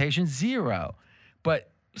expectation? 0.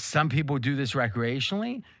 But some people do this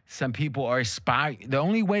recreationally. Some people are aspiring. The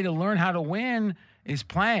only way to learn how to win is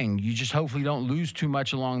playing. You just hopefully don't lose too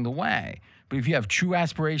much along the way. But if you have true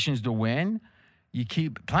aspirations to win, you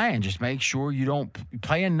keep playing. Just make sure you don't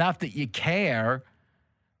play enough that you care,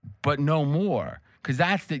 but no more. Because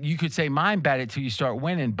you could say mind bet it till you start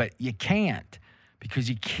winning, but you can't, because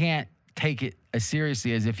you can't take it as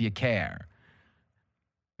seriously as if you care.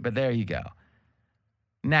 But there you go.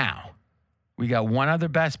 Now, we got one other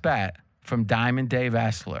best bet from Diamond Dave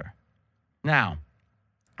Essler. Now,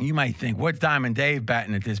 you might think, what's Diamond Dave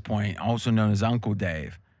betting at this point, also known as Uncle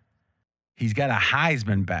Dave? He's got a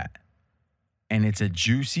Heisman bet, and it's a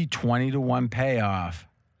juicy 20-1 payoff.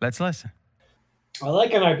 Let's listen. I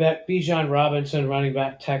like it. I bet Bijan Robinson, running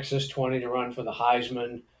back, Texas, 20 to run for the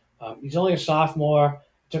Heisman. He's only a sophomore.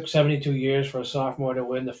 It took 72 years for a sophomore to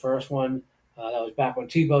win the first one. That was back when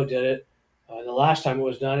Tebow did it. The last time it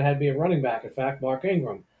was done, it had to be a running back. In fact, Mark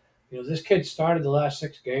Ingram. This kid started the last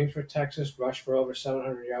 6 games for Texas, rushed for over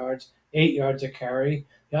 700 yards, 8 yards a carry.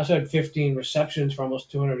 He also had 15 receptions for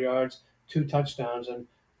almost 200 yards, 2 touchdowns. And,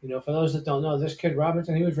 for those that don't know, this kid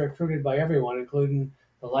Robinson, he was recruited by everyone, including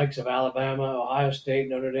the likes of Alabama, Ohio State,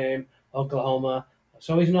 Notre Dame, Oklahoma.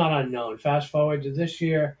 So he's not unknown. Fast forward to this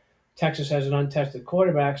year, Texas has an untested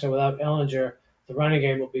quarterback, so without Ellinger, the running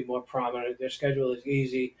game will be more prominent. Their schedule is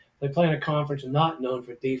easy. They play in a conference not known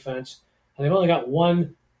for defense, and they've only got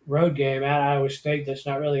one road game at Iowa State that's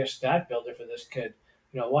not really a stat builder for this kid.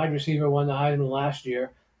 Wide receiver won the Heisman last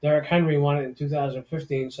year. Derrick Henry won it in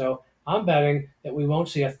 2015, so I'm betting that we won't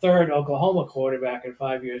see a third Oklahoma quarterback in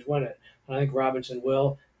 5 years win it. And I think Robinson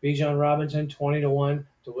will. Bijan Robinson, 20-1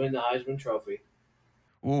 to win the Heisman Trophy.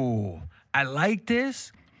 Ooh, I like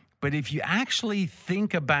this, but if you actually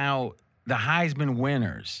think about the Heisman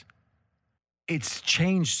winners, it's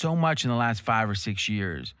changed so much in the last 5 or 6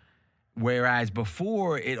 years. Whereas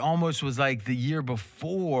before, it almost was like the year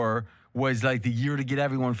before was like the year to get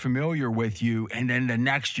everyone familiar with you, and then the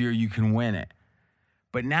next year you can win it.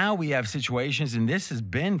 But now we have situations, and this has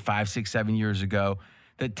been 5, 6, 7 years ago,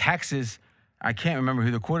 that Texas, I can't remember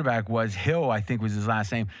who the quarterback was, Hill, I think was his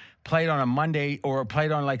last name, played on a Monday or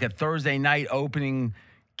played on like a Thursday night opening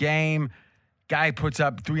game. Guy puts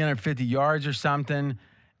up 350 yards or something,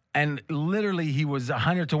 and literally he was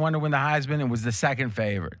 100-1 to win the Heisman and was the second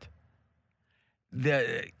favorite.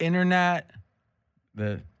 The internet,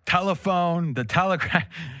 the telephone, the telegraph,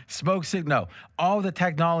 smoke signal, all the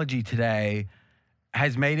technology today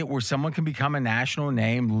has made it where someone can become a national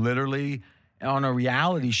name literally on a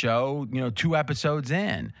reality show, 2 episodes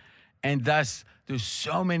in. And thus, there's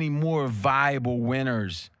so many more viable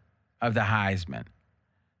winners of the Heisman.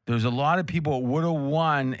 There's a lot of people that would have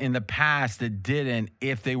won in the past that didn't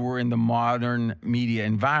if they were in the modern media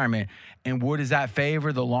environment. And what does that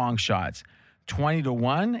favor? The long shots.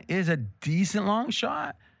 20-1 is a decent long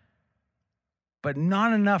shot, but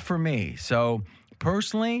not enough for me. So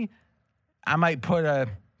personally, I might put a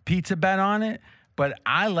pizza bet on it, but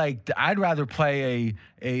I'd rather play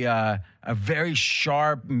a very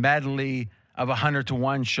sharp medley of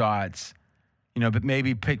 100-1 shots, but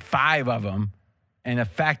maybe pick 5 of them and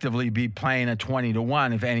effectively be playing a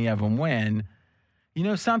 20-1 if any of them win.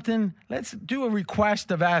 Something? Let's do a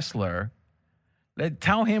request of Essler.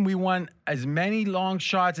 Tell him we want as many long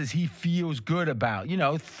shots as he feels good about,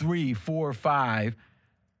 3, 4, 5.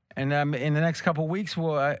 And in the next couple of weeks,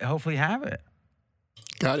 we'll hopefully have it.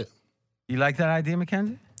 Got it. You like that idea,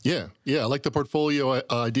 Mackenzie? Yeah. I like the portfolio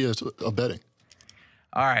idea of betting.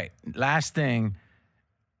 All right. Last thing.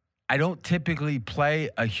 I don't typically play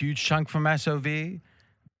a huge chunk from SOV,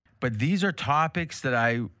 but these are topics that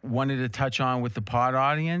I wanted to touch on with the pod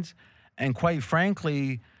audience. And quite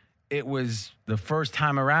frankly, it was the first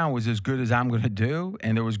time around was as good as I'm going to do.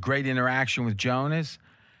 And there was great interaction with Jonas.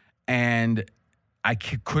 And I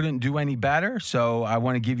couldn't do any better. So I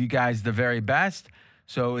want to give you guys the very best.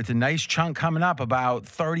 So it's a nice chunk coming up, about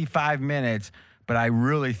 35 minutes. But I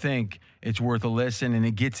really think it's worth a listen. And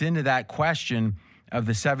it gets into that question of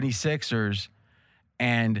the 76ers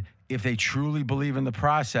and if they truly believe in the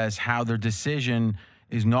process, how their decision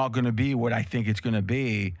is not going to be what I think it's going to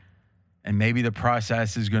be. And maybe the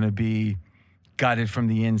process is going to be gutted from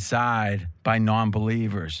the inside by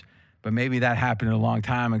non-believers. But maybe that happened a long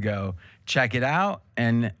time ago. Check it out,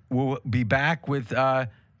 and we'll be back with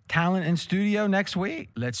talent in studio next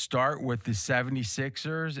week. Let's start with the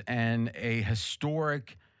 76ers and a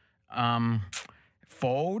historic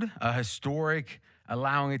fold, a historic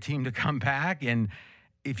allowing a team to come back. And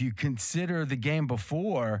if you consider the game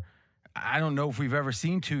before, I don't know if we've ever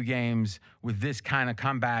seen 2 games with this kind of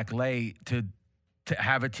comeback late to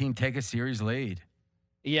have a team take a series lead.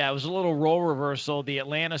 Yeah, it was a little role reversal. The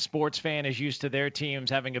Atlanta sports fan is used to their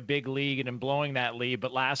teams having a big lead and blowing that lead,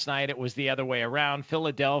 but last night it was the other way around.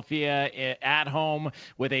 Philadelphia at home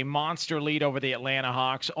with a monster lead over the Atlanta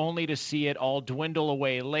Hawks, only to see it all dwindle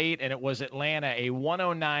away late, and it was Atlanta a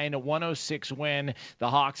 109-106 win.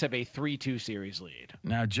 The Hawks have a 3-2 series lead.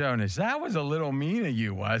 Now, Jonas, that was a little mean of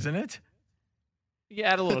you, wasn't it?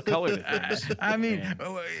 Yeah, add a little color to things. I mean, Man.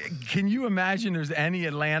 can you imagine there's any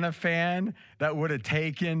Atlanta fan that would have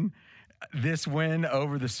taken this win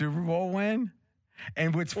over the Super Bowl win?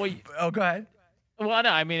 And what's go ahead. Well, no,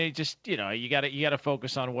 I mean, it just, you gotta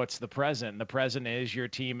focus on what's the present. The present is your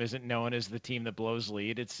team isn't known as the team that blows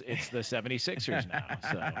lead. It's the 76ers now.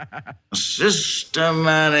 So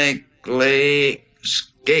systematically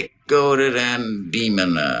scapegoated and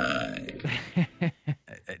demonized.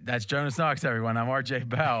 That's Jonas Knox, everyone. I'm RJ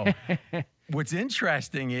Bell. What's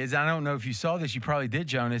interesting is, I don't know if you saw this, you probably did,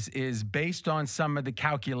 Jonas, is based on some of the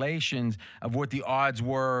calculations of what the odds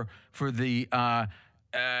were for the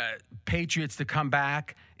Patriots to come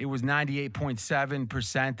back. It was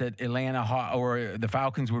 98.7% that Atlanta or the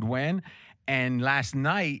Falcons would win. And last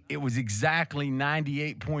night, it was exactly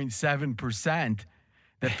 98.7%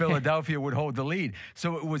 that Philadelphia would hold the lead.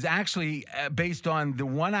 So it was actually based on the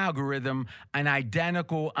one algorithm, an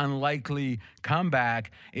identical, unlikely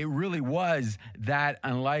comeback. It really was that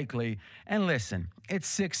unlikely. And listen, it's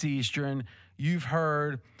 6 Eastern. You've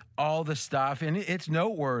heard all the stuff, and it's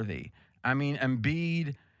noteworthy. I mean,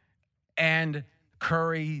 Embiid and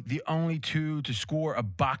Curry, the only two to score a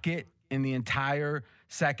bucket in the entire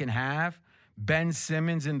second half. Ben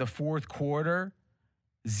Simmons in the fourth quarter,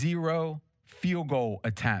 0 field goal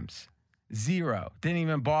attempts. 0. Didn't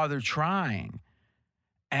even bother trying.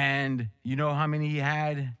 And you know how many he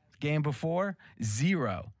had game before?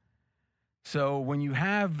 0. So when you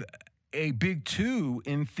have a big two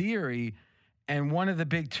in theory, and one of the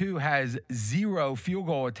big two has 0 field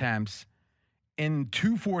goal attempts in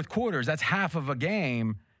 2 fourth quarters, that's half of a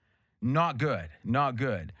game. Not good. Not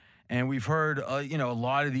good. And we've heard, a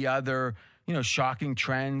lot of the other, shocking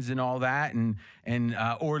trends and all that, and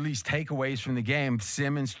or at least takeaways from the game.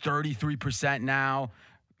 Simmons 33% now,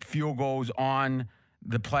 field goals on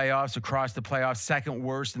the playoffs, across the playoffs, second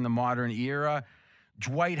worst in the modern era.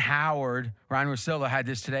 Dwight Howard, Ryan Russillo had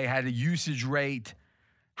this today, had a usage rate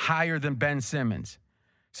higher than Ben Simmons.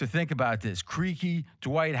 So think about this. Creaky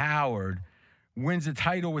Dwight Howard wins a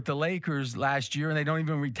title with the Lakers last year, and they don't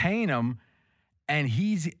even retain him, and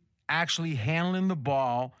he's actually handling the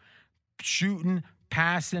ball, shooting,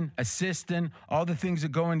 passing, assisting, all the things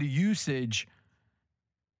that go into usage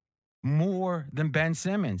more than Ben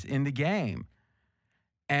Simmons in the game.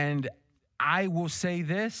 And I will say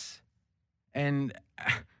this, and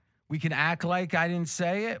we can act like I didn't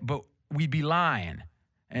say it, but we'd be lying.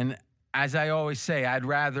 And as I always say, I'd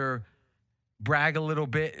rather brag a little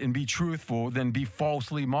bit and be truthful than be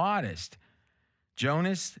falsely modest.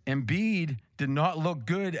 Jonas, Embiid did not look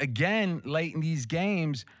good again late in these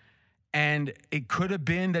games. And it could have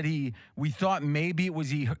been that we thought maybe it was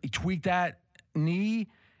he tweaked that knee,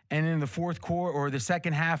 and in the fourth quarter or the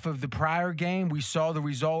second half of the prior game, we saw the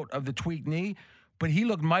result of the tweaked knee. But he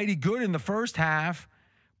looked mighty good in the first half,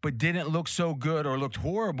 but didn't look so good or looked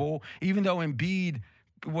horrible. Even though Embiid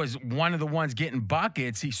was one of the ones getting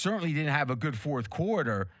buckets, he certainly didn't have a good fourth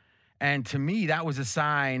quarter. And to me, that was a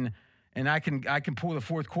sign, and I can pull the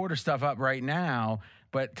fourth quarter stuff up right now,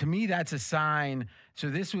 but to me, that's a sign. So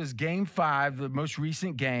this was game 5, the most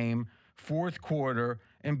recent game, fourth quarter.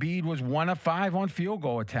 Embiid was 1 of 5 on field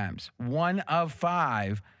goal attempts, 1 of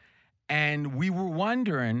 5. And we were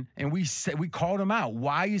wondering, and we called him out.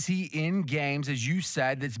 Why is he in games, as you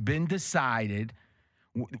said, that's been decided,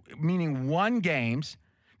 meaning won games?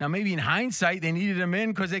 Now, maybe in hindsight, they needed him in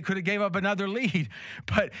because they could have gave up another lead.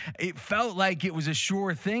 But it felt like it was a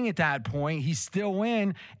sure thing at that point. He's still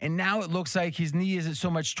in, and now it looks like his knee isn't so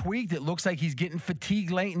much tweaked. It looks like he's getting fatigued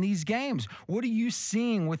late in these games. What are you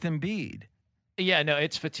seeing with Embiid? Yeah, no,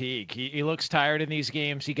 it's fatigue. He looks tired in these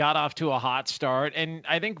games. He got off to a hot start, and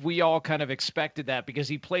I think we all kind of expected that because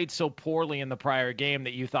he played so poorly in the prior game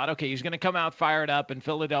that you thought, okay, he's going to come out fired up, and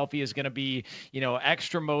Philadelphia is going to be,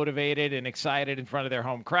 extra motivated and excited in front of their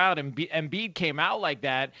home crowd. And Embiid came out like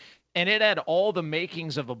that, and it had all the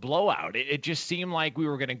makings of a blowout. It just seemed like we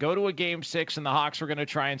were going to go to a game 6 and the Hawks were going to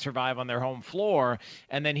try and survive on their home floor.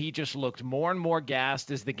 And then he just looked more and more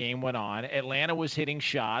gassed as the game went on. Atlanta was hitting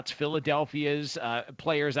shots. Philadelphia's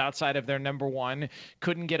players outside of their number one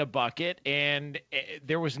couldn't get a bucket, and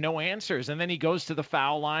there was no answers. And then he goes to the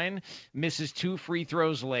foul line, misses 2 free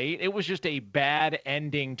throws late. It was just a bad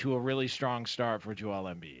ending to a really strong start for Joel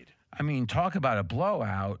Embiid. I mean, talk about a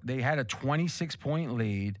blowout. They had a 26-point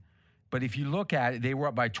lead, but if you look at it, they were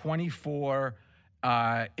up by 24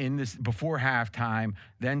 in this before halftime,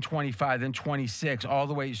 then 25, then 26, all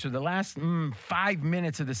the way. So the last 5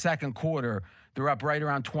 minutes of the second quarter, they're up right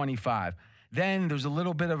around 25. Then there's a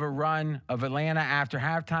little bit of a run of Atlanta after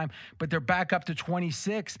halftime, but they're back up to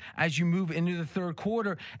 26 as you move into the third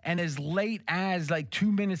quarter. And as late as like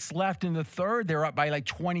 2 minutes left in the third, they're up by like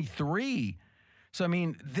 23. So, I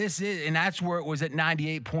mean, and that's where it was at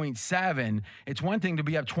 98.7. It's one thing to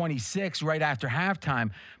be up 26 right after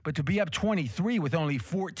halftime, but to be up 23 with only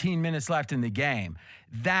 14 minutes left in the game,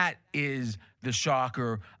 that is the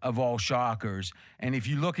shocker of all shockers. And if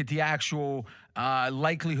you look at the actual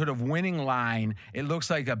likelihood of winning line, it looks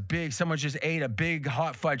like someone just ate a big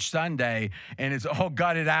hot fudge sundae and it's all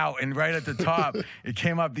gutted out. And right at the top, it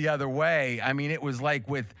came up the other way. I mean, it looked like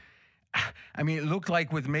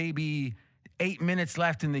with maybe 8 minutes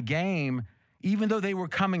left in the game, even though they were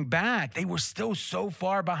coming back, they were still so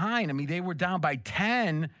far behind. I mean, they were down by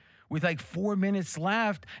 10 with like 4 minutes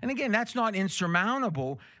left. And again, that's not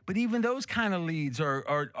insurmountable, but even those kind of leads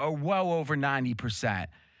are well over 90%.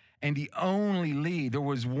 And the only lead, there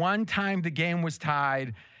was one time the game was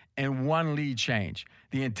tied and one lead change.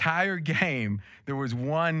 The entire game, there was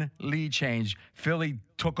one lead change. Philly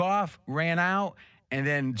took off, ran out, and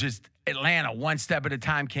then just Atlanta, one step at a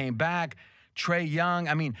time, came back. Trae Young,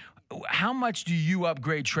 I mean, how much do you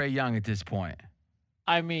upgrade Trae Young at this point?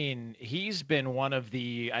 I mean, he's been one of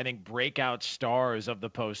the, I think, breakout stars of the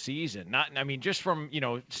postseason. Just from,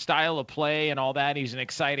 style of play and all that, he's an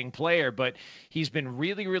exciting player, but he's been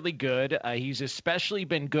really, really good. He's especially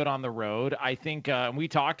been good on the road. I think we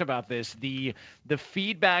talked about this, the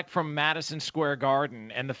feedback from Madison Square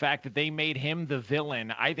Garden and the fact that they made him the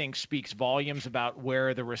villain, I think speaks volumes about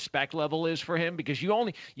where the respect level is for him, because you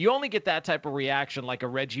only get that type of reaction, like a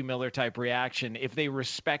Reggie Miller type reaction, if they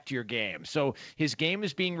respect your game. So his game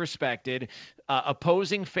is being respected.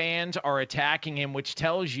 Opposing fans are attacking him, which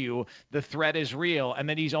tells you the threat is real. And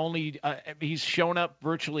then he's shown up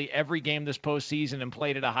virtually every game this postseason and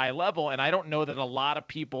played at a high level. And I don't know that a lot of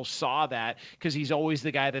people saw that, because he's always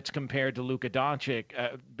the guy that's compared to Luka Doncic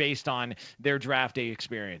based on their draft day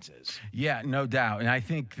experiences. Yeah, no doubt. And I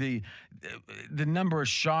think the number of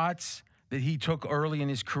shots that he took early in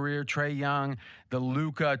his career, Trae Young, the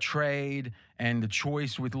Luka trade and the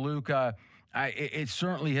choice with Luka, it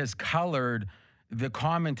certainly has colored the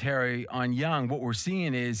commentary on Young. What we're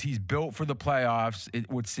seeing is he's built for the playoffs,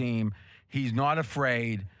 it would seem. He's not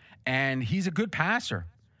afraid, and he's a good passer.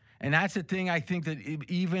 And that's the thing, I think, that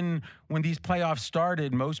even when these playoffs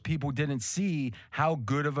started, most people didn't see how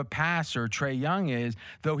good of a passer Trae Young is.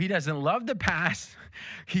 Though he doesn't love the pass,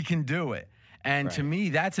 he can do it. And right. To me,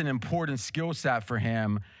 that's an important skill set for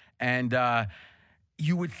him. And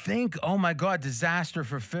you would think, oh, my God, disaster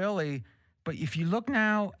for Philly. But if you look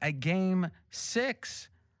now at Game 6,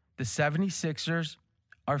 the 76ers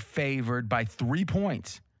are favored by 3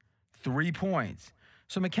 points. 3 points.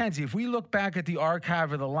 So, Mackenzie, if we look back at the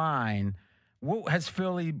archive of the line, what has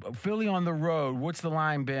Philly on the road, what's the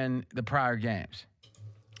line been the prior games?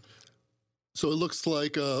 So it looks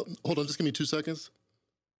like, hold on, just give me 2 seconds.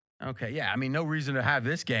 Okay, yeah. I mean, no reason to have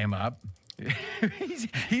this game up.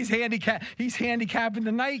 He's handicapping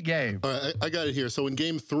the night game. All right, I got it here. So in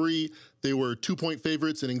Game 3, they were 2-point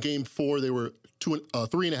favorites, and in Game 4, they were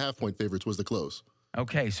 3.5-point favorites was the close.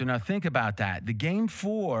 Okay, so now think about that. The Game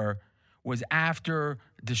 4 was after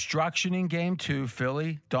destruction in Game 2,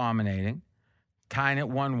 Philly dominating, tying at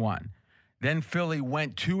 1-1. Then Philly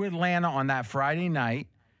went to Atlanta on that Friday night,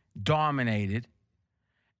 dominated,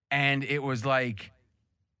 and it was like,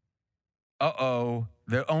 uh-oh.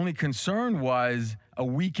 The only concern was a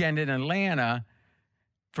weekend in Atlanta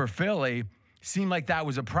for Philly. Seemed like that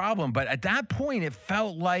was a problem. But at that point, it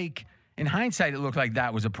felt like, in hindsight, it looked like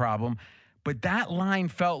that was a problem. But that line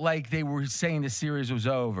felt like they were saying the series was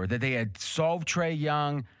over, that they had solved Trae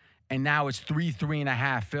Young, and now it's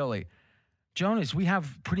 3.5 Philly. Jonas, we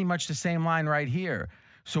have pretty much the same line right here.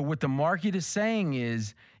 So what the market is saying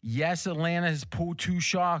is, yes, Atlanta has pulled 2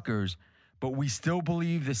 shockers, but we still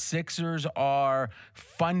believe the Sixers are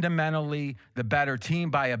fundamentally the better team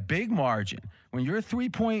by a big margin. When you're a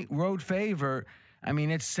 3-point road favorite, I mean,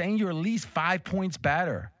 it's saying you're at least 5 points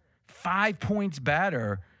better. 5 points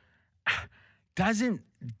better. Doesn't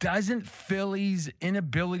Philly's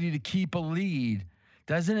inability to keep a lead,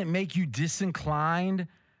 doesn't it make you disinclined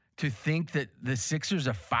to think that the Sixers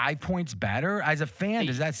are 5 points better? As a fan,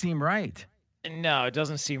 does that seem right? No, it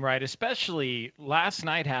doesn't seem right, especially last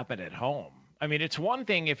night happened at home. I mean, it's one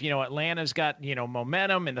thing if, Atlanta's got,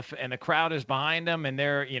 momentum and the crowd is behind them and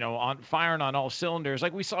they're, on firing on all cylinders.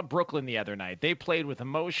 Like we saw Brooklyn the other night. They played with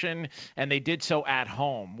emotion and they did so at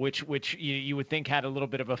home, which you would think had a little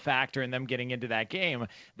bit of a factor in them getting into that game.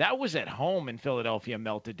 That was at home and Philadelphia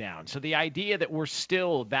melted down. So the idea that we're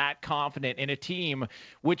still that confident in a team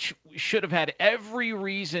which should have had every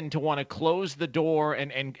reason to want to close the door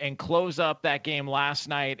and close up that game last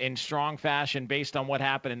night in strong fashion based on what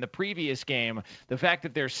happened in the previous game. The fact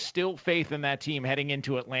that there's still faith in that team heading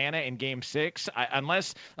into Atlanta in Game 6,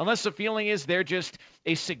 unless the feeling is they're just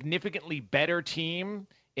a significantly better team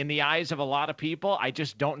in the eyes of a lot of people, I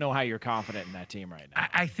just don't know how you're confident in that team right now.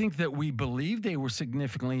 I think that we believe they were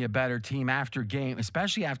significantly a better team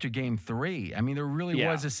especially after Game 3. I mean, there really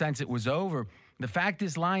was a sense it was over. The fact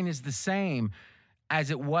this line is the same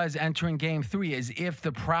as it was entering Game 3, as if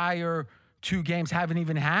the prior 2 games haven't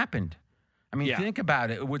even happened. I mean, think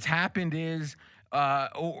about it. What's happened is,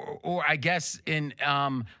 or I guess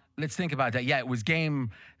let's think about that. Yeah, it was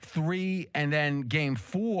Game 3 and then Game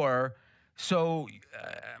 4. So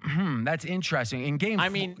that's interesting. In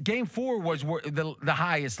Game 4 was the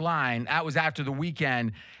highest line. That was after the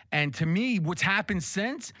weekend. And to me, what's happened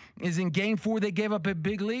since is in Game 4 they gave up a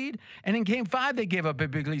big lead, and in Game 5 they gave up a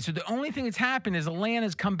big lead. So the only thing that's happened is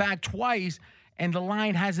Atlanta's come back twice, and the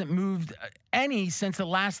line hasn't moved any since the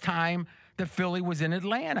last time that Philly was in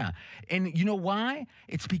Atlanta. And you know why?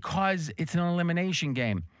 It's because it's an elimination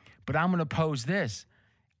game. But I'm going to pose this.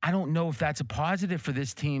 I don't know if that's a positive for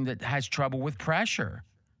this team that has trouble with pressure.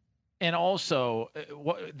 And also,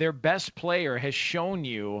 their best player has shown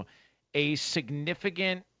you a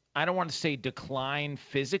significant, I don't want to say decline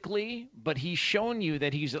physically, but he's shown you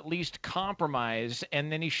that he's at least compromised.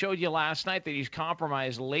 And then he showed you last night that he's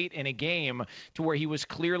compromised late in a game to where he was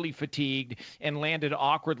clearly fatigued and landed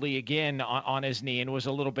awkwardly again on his knee and was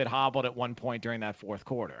a little bit hobbled at one point during that fourth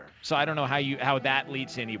quarter. So I don't know how that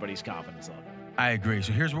leads to anybody's confidence level. I agree.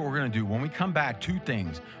 So here's what we're going to do. When we come back, 2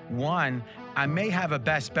 things. One, I may have a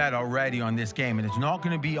best bet already on this game, and it's not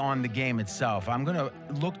going to be on the game itself. I'm going to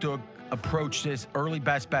look to approach this early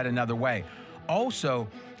best bet another way. Also,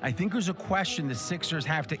 I think there's a question the Sixers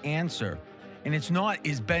have to answer, and it's not,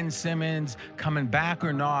 is Ben Simmons coming back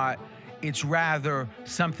or not? It's rather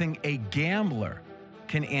something a gambler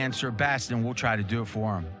can answer best, and we'll try to do it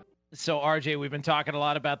for him. So, RJ, we've been talking a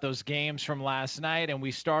lot about those games from last night, and we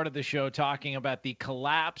started the show talking about the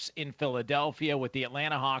collapse in Philadelphia with the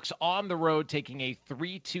Atlanta Hawks on the road taking a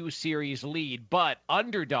 3-2 series lead, but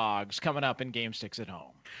underdogs coming up in Game 6 at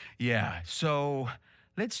home. Yeah, so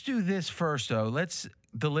let's do this first, though. Let's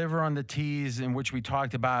deliver on the tease in which we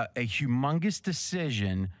talked about a humongous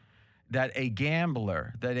decision that a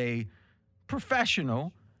gambler, that a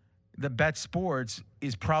professional that bets sports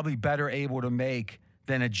is probably better able to make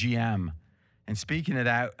than a GM. And speaking of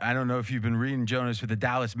that, I don't know if you've been reading, Jonas, with the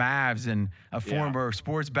Dallas Mavs and a former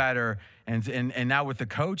sports bettor, and now with the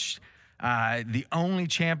coach, the only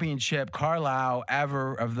championship Carlisle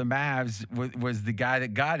ever of the Mavs was the guy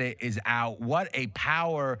that got it is out. What a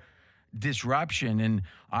power disruption. And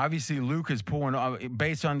obviously Luka's pulling,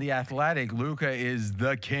 based on the Athletic, Luka is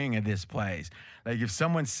the king of this place. Like if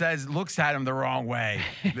someone looks at him the wrong way,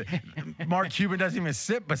 Mark Cuban doesn't even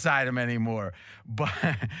sit beside him anymore.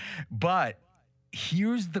 But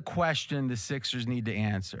here's the question the Sixers need to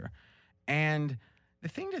answer. And the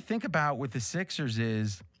thing to think about with the Sixers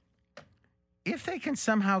is if they can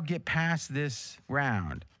somehow get past this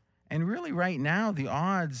round, and really right now the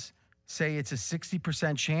odds say it's a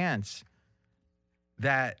 60% chance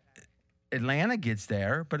that Atlanta gets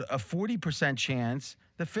there, but a 40% chance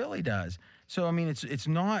that Philly does. So, I mean, it's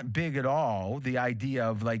not big at all, the idea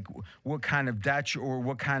of like what kind of ditch or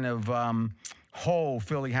what kind of hole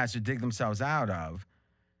Philly has to dig themselves out of.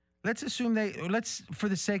 Let's assume for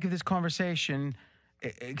the sake of this conversation,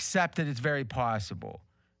 accept that it's very possible.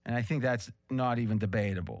 And I think that's not even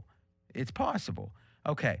debatable. It's possible.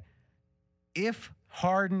 Okay. If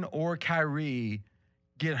Harden or Kyrie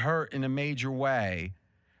get hurt in a major way,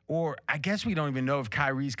 or I guess we don't even know if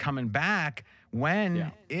Kyrie's coming back,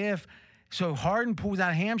 if. So Harden pulls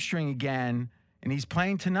out a hamstring again, and he's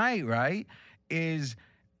playing tonight, right?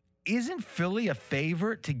 Isn't Philly a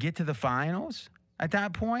favorite to get to the finals at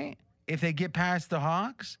that point if they get past the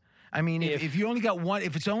Hawks? I mean, if you only got one,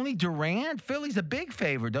 if it's only Durant, Philly's a big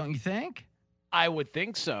favorite, don't you think? I would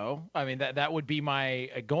think so. I mean, that would be my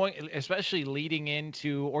going, especially leading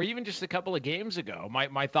into, or even just a couple of games ago.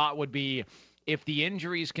 My thought would be if the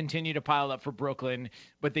injuries continue to pile up for Brooklyn,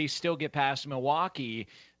 but they still get past Milwaukee,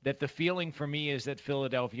 that the feeling for me is that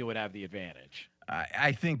Philadelphia would have the advantage.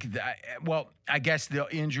 I think well, I guess the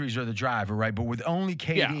injuries are the driver, right? But with only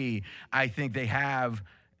KD, I think they have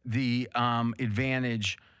the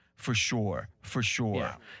advantage for sure.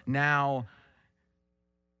 Yeah. Now,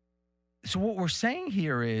 so what we're saying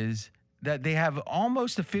here is that they have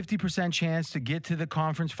almost a 50% chance to get to the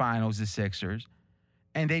conference finals, the Sixers,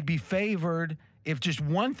 and they'd be favored if just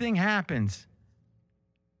one thing happens.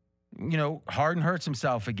 Harden hurts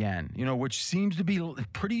himself again, which seems to be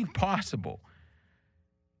pretty possible.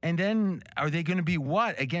 And then are they going to be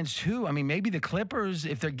what? Against who? I mean, maybe the Clippers,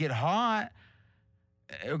 if they get hot,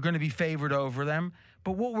 are going to be favored over them.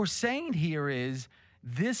 But what we're saying here is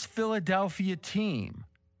this Philadelphia team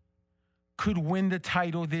could win the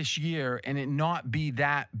title this year and it not be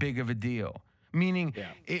that big of a deal. Meaning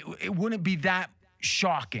it wouldn't be that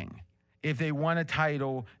shocking if they won a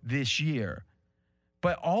title this year.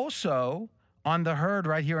 But also on the herd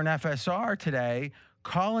right here on FSR today,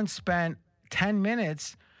 Colin spent 10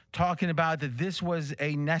 minutes talking about that this was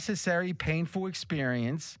a necessary, painful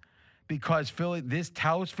experience because this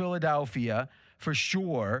tells Philadelphia for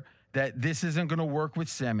sure that this isn't going to work with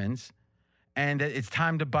Simmons and that it's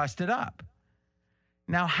time to bust it up.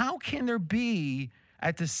 Now, how can there be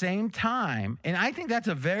at the same time, and I think that's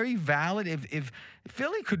a very valid, if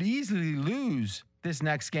Philly could easily lose this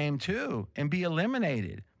next game too and be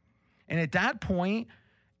eliminated. And at that point,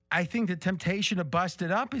 I think the temptation to bust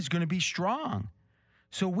it up is going to be strong.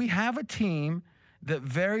 So we have a team that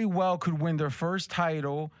very well could win their first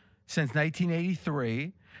title since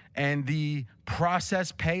 1983 and the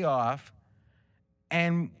process pay off.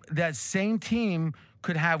 And that same team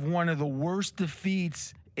could have one of the worst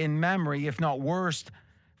defeats in memory, if not worst,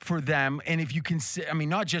 for them. And if you consider,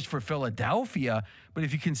 not just for Philadelphia, but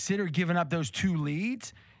if you consider giving up those two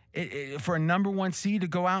leads for a number one seed to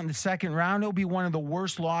go out in the second round, it'll be one of the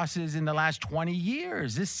worst losses in the last 20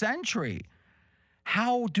 years, this century.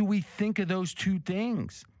 How do we think of those two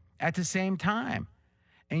things at the same time?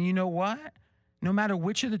 And you know what? No matter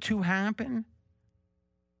which of the two happen,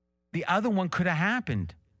 the other one could have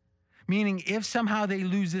happened. Meaning if somehow they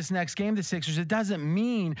lose this next game, the Sixers, it doesn't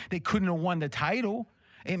mean they couldn't have won the title.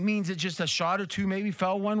 It means that just a shot or two maybe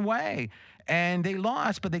fell one way. And they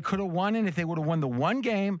lost, but they could have won. And if they would have won the one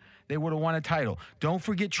game, they would have won a title. Don't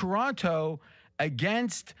forget Toronto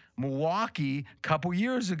against Milwaukee a couple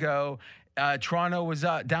years ago. Toronto was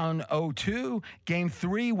down 0-2. Game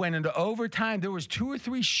 3 went into overtime. There was 2 or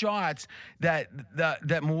 3 shots that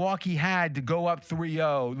Milwaukee had to go up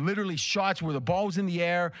 3-0. Literally shots where the ball was in the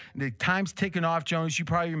air, the time's ticking off, Jonas, you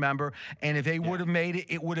probably remember. And if they would have made it,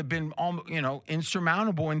 it would have been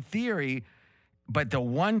insurmountable in theory. But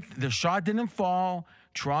the shot didn't fall.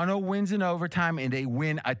 Toronto wins in overtime, and they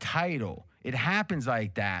win a title. It happens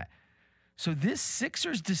like that. So this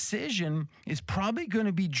Sixers decision is probably going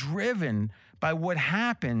to be driven by what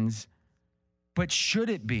happens, but should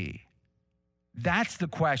it be? That's the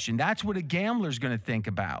question. That's what a gambler's going to think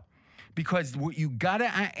about. Because what you got to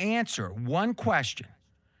answer one question.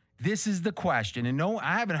 This is the question, and no,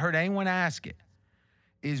 I haven't heard anyone ask it.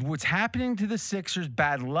 Is what's happening to the Sixers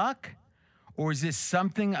bad luck, or is this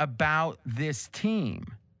something about this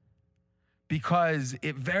team? Because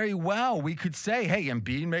it very well, we could say, hey,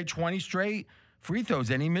 Embiid made 20 straight free throws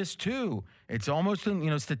and he missed 2. It's almost,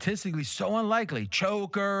 statistically so unlikely.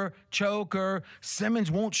 Choker.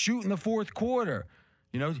 Simmons won't shoot in the fourth quarter.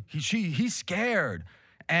 He's scared.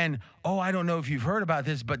 And, I don't know if you've heard about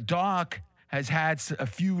this, but Doc has had a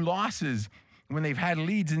few losses when they've had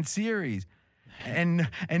leads in series. And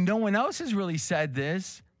no one else has really said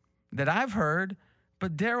this that I've heard.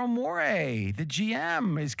 But Daryl Morey, the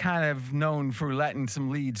GM, is kind of known for letting some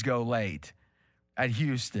leads go late at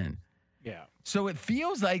Houston. Yeah. So it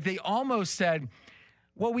feels like they almost said,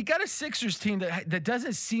 well, we got a Sixers team that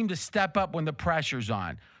doesn't seem to step up when the pressure's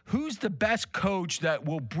on. Who's the best coach that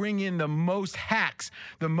will bring in the most hacks,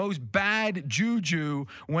 the most bad juju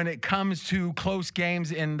when it comes to close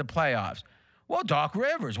games in the playoffs? Well, Doc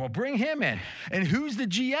Rivers. Well, bring him in. And who's the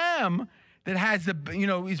GM that has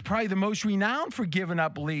he's probably the most renowned for giving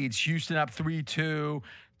up leads? Houston up 3-2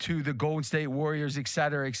 to the Golden State Warriors, et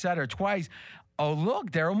cetera, twice. Oh, look,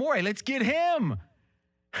 Daryl Morey, let's get him.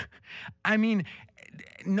 I mean,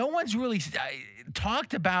 no one's really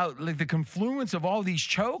talked about the confluence of all these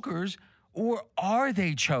chokers, or are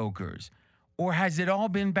they chokers? Or has it all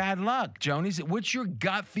been bad luck, Jonas? What's your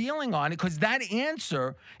gut feeling on it? Because that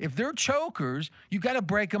answer, if they're chokers, you got to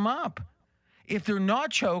break them up. If they're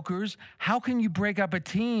not chokers, how can you break up a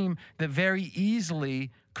team that very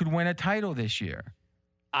easily could win a title this year?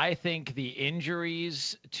 I think the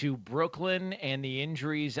injuries to Brooklyn and the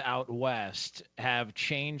injuries out west have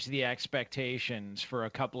changed the expectations for a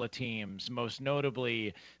couple of teams, most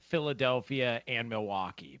notably Philadelphia and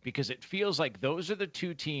Milwaukee, because it feels like those are the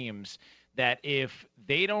two teams that if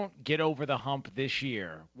they don't get over the hump this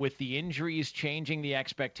year with the injuries changing the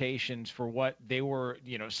expectations for what they were,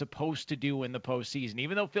 supposed to do in the postseason,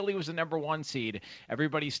 even though Philly was the number 1 seed,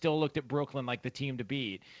 everybody still looked at Brooklyn like the team to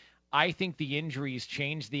beat. I think the injuries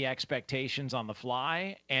change the expectations on the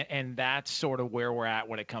fly, and that's sort of where we're at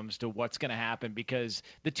when it comes to what's going to happen, because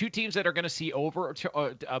the two teams that are going to see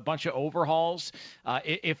a bunch of overhauls,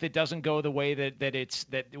 if it doesn't go the way that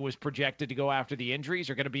it was projected to go after the injuries,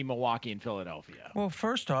 are going to be Milwaukee and Philadelphia. Well,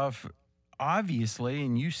 first off, obviously,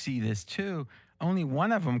 and you see this too, only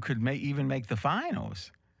one of them could even make the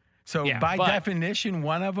finals. So by definition,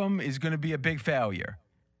 one of them is going to be a big failure.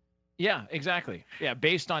 Yeah, exactly. Yeah,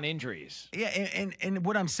 based on injuries. Yeah, and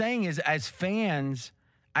what I'm saying is, as fans,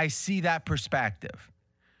 I see that perspective.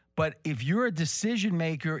 But if you're a decision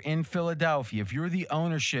maker in Philadelphia, if you're the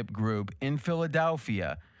ownership group in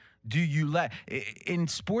Philadelphia, do you in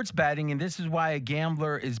sports betting, and this is why a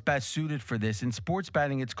gambler is best suited for this, in sports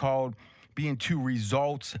betting, it's called being too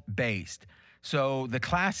results-based. So the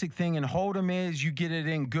classic thing in Hold'em is you get it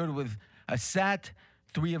in good with a set,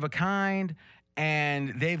 3 of a kind,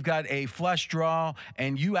 and they've got a flush draw,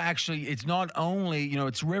 and you actually, it's not only,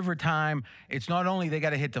 it's river time. It's not only they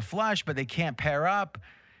got to hit the flush, but they can't pair up,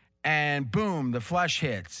 and boom, the flush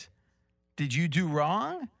hits. Did you do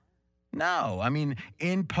wrong? No. I mean,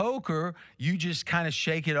 in poker, you just kind of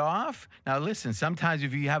shake it off. Now, listen, sometimes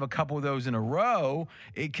if you have a couple of those in a row,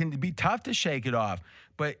 it can be tough to shake it off.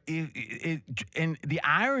 But and the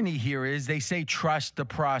irony here is they say trust the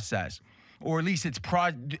process. Or at least it's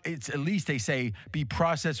at least they say be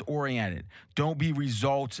process oriented. Don't be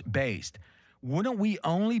results based. Wouldn't we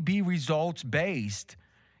only be results based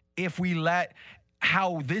if we let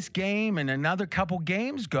how this game and another couple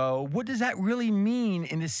games go? What does that really mean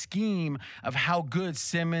in the scheme of how good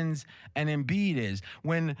Simmons and Embiid is?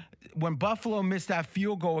 When Buffalo missed that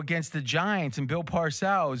field goal against the Giants and Bill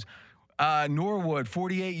Parcells, Norwood,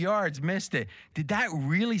 48 yards, missed it. Did that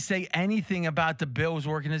really say anything about the Bills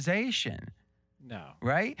organization? No.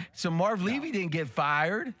 Right? So Marv Levy didn't get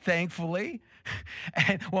fired, thankfully.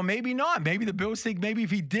 And, well, maybe not. Maybe the Bills think maybe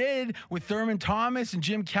if he did with Thurman Thomas and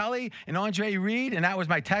Jim Kelly and Andre Reed, and that was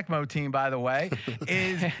my Tecmo team, by the way,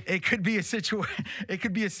 it could be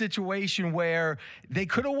a situation where they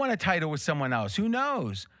could have won a title with someone else. Who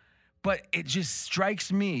knows? But it just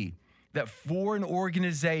strikes me that for an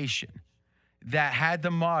organization that had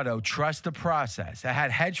the motto, trust the process, that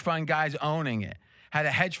had hedge fund guys owning it, had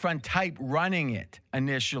a hedge fund type running it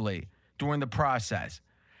initially during the process,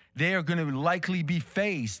 they are going to likely be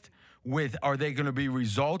faced with, are they going to be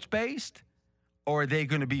results-based or are they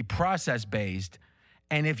going to be process-based?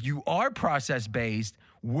 And if you are process-based,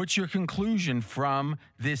 what's your conclusion from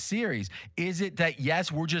this series? Is it that,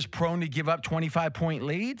 yes, we're just prone to give up 25-point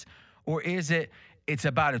leads? Or is it's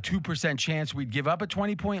about a 2% chance we'd give up a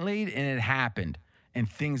 20-point lead, and it happened, and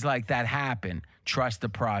things like that happen? Trust the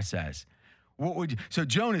process. So,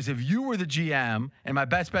 Jonas, if you were the GM, and my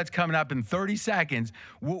best bet's coming up in 30 seconds,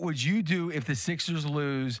 what would you do if the Sixers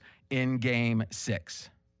lose in Game 6?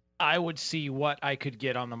 I would see what I could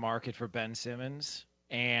get on the market for Ben Simmons.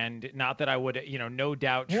 And not that I would, no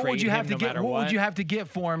doubt trade him no matter what. What would you have to get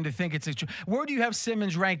for him to think it's where do you have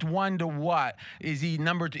Simmons ranked 1 to what? Is he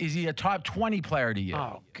a top 20 player to you?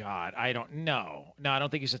 Oh, God, I don't know. No, I don't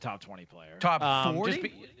think he's a top 20 player. Top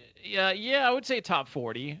 40? Yeah, I would say top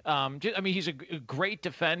 40. He's a great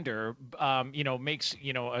defender. Makes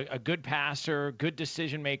a good passer, good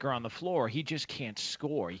decision maker on the floor. He just can't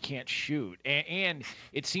score. He can't shoot, and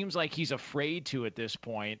it seems like he's afraid to at this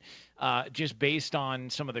point, just based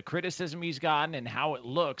on some of the criticism he's gotten and how it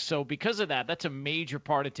looks. So because of that, that's a major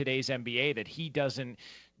part of today's NBA that he doesn't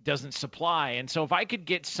supply. And so if I could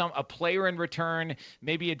get a player in return,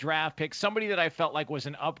 maybe a draft pick, somebody that I felt like was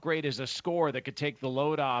an upgrade as a scorer that could take the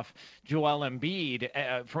load off Joel Embiid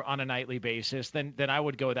on a nightly basis, then I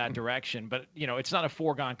would go that direction. But, it's not a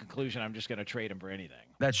foregone conclusion. I'm just going to trade him for anything.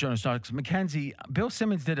 That's Jonas Knox. Mackenzie, Bill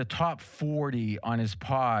Simmons did a top 40 on his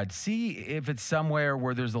pod. See if it's somewhere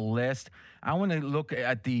where there's a list. I want to look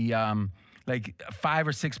at the 5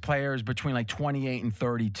 or 6 players between 28 and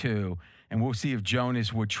 32. And we'll see if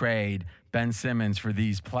Jonas would trade Ben Simmons for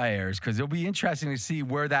these players, because it'll be interesting to see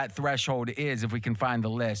where that threshold is if we can find the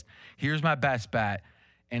list. Here's my best bet,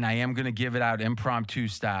 and I am going to give it out impromptu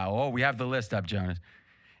style. Oh, we have the list up, Jonas.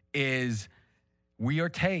 We are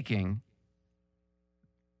taking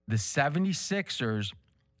the 76ers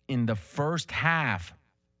in the first half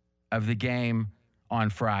of the game on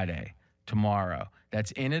Friday, tomorrow.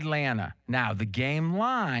 That's in Atlanta. Now, the game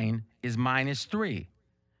line is -3.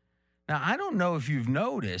 Now, I don't know if you've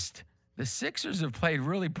noticed, the Sixers have played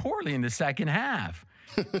really poorly in the second half.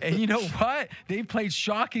 And you know what? They've played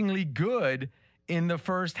shockingly good in the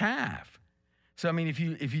first half. So, I mean, if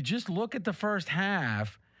you just look at the first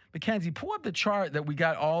half, Mackenzie, pull up the chart that we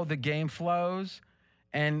got all the game flows.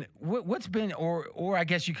 And what's been, or I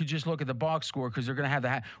guess you could just look at the box score because they're going to have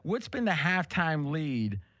the what's been the halftime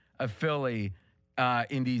lead of Philly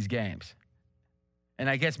in these games? And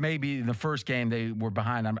I guess maybe in the first game they were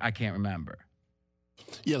behind. I can't remember.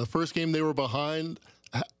 Yeah, the first game they were behind.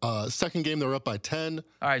 Second game they were up by 10.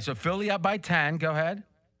 All right, so Philly up by 10. Go ahead.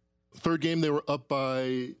 Third game they were up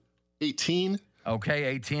by 18. Okay,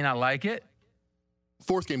 18. I like it.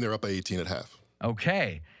 Fourth game they were up by 18 at half.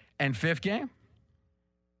 Okay, and fifth game?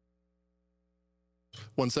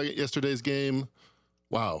 1 second. Yesterday's game.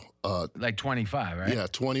 Wow. Like 25, right? Yeah,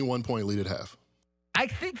 21-point lead at half. I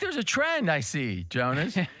think there's a trend I see,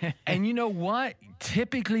 Jonas. And you know what?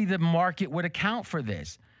 Typically, the market would account for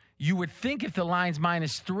this. You would think if the line's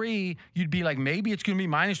 -3, you'd be like, maybe it's going to be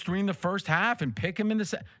 -3 in the first half and pick them in the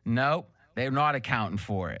second. No, they're not accounting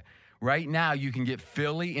for it. Right now, you can get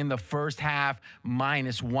Philly in the first half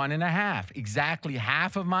 -1.5. Exactly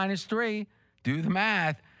half of -3. Do the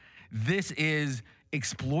math. This is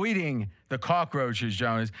exploiting the cockroaches,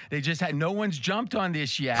 Jonas. They just had, no one's jumped on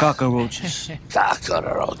this yet. Cockroaches.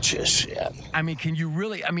 Cockroaches, yeah. I mean, can you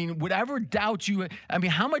really, whatever doubt you,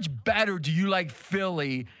 how much better do you like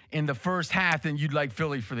Philly in the first half than you'd like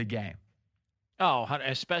Philly for the game? Oh,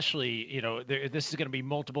 especially, this is going to be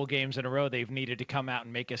multiple games in a row. They've needed to come out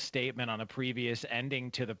and make a statement on a previous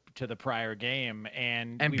ending to the prior game.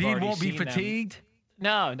 And Embiid won't be fatigued?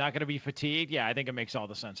 No, not going to be fatigued. Yeah, I think it makes all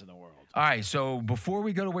the sense in the world. All right, so before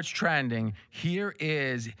we go to what's trending, here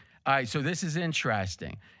is, all right, so this is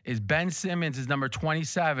interesting, is Ben Simmons is number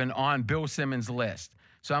 27 on Bill Simmons' list.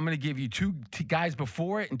 So I'm going to give you two guys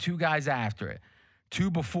before it and two guys after it. Two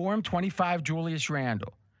before him, 25, Julius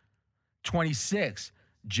Randle. 26,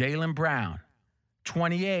 Jaylen Brown.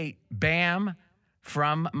 28, Bam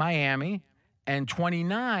from Miami. And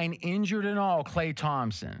 29, injured and all, Klay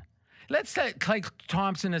Thompson. Let's set Klay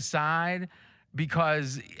Thompson aside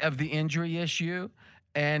because of the injury issue.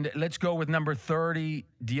 And let's go with number 30,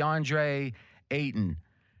 DeAndre Ayton.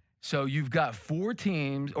 So you've got four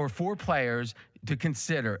players to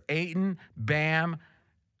consider. Ayton, Bam,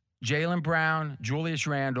 Jaylen Brown, Julius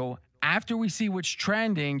Randle. After we see what's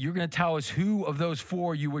trending, you're going to tell us who of those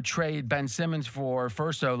four you would trade Ben Simmons for.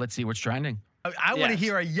 First, though, let's see what's trending. I want to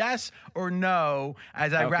hear a yes or no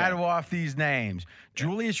as I rattle off these names. Yeah.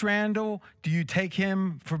 Julius Randle, do you take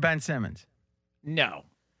him for Ben Simmons? No.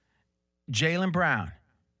 Jaylen Brown?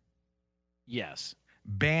 Yes.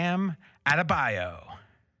 Bam Adebayo?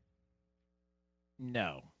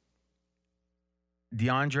 No.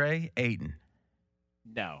 DeAndre Ayton?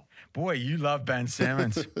 No. Boy, you love Ben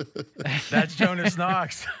Simmons. That's Jonas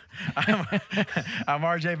Knox. I'm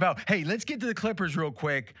RJ Bell. Hey, let's get to the Clippers real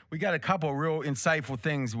quick. We got a couple real insightful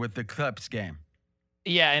things with the Clips game.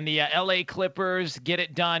 Yeah, and the LA Clippers get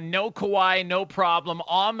it done. No Kawhi, no problem.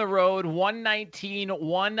 On the road,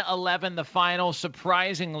 119-111 the final.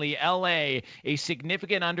 Surprisingly, LA, a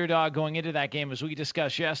significant underdog going into that game, as we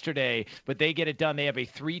discussed yesterday, but they get it done. They have a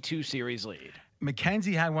 3-2 series lead.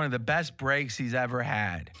 Mackenzie had one of the best breaks he's ever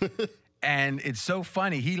had. And it's so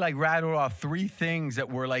funny. He rattled off three things that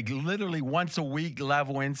were literally once a week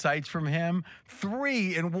level insights from him.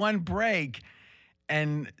 3 in one break.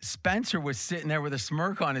 And Spencer was sitting there with a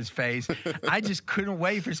smirk on his face. I just couldn't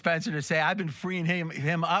wait for Spencer to say, I've been freeing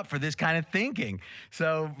him up for this kind of thinking.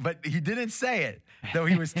 So, but he didn't say it, though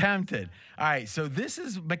he was tempted. All right, so this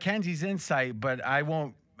is Mackenzie's insight, but I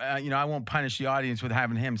won't punish the audience with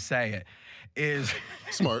having him say it. Is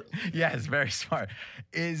smart. Yes, very smart.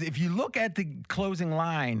 Is if you look at the closing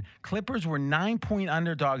line, Clippers were 9-point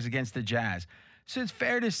underdogs against the Jazz. So it's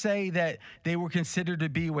fair to say that they were considered to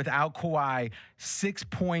be, without Kawhi, 6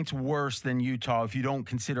 points worse than Utah if you don't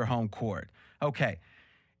consider home court. Okay.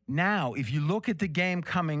 Now, if you look at the game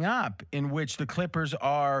coming up in which the Clippers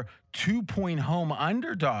are 2-point home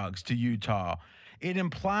underdogs to Utah, it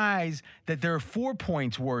implies that they're 4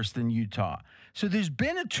 points worse than Utah. So there's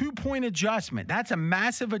been a 2-point adjustment. That's a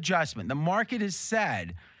massive adjustment. The market has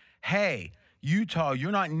said, hey, Utah,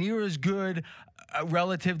 you're not near as good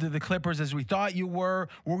relative to the Clippers as we thought you were.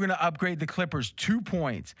 We're going to upgrade the Clippers 2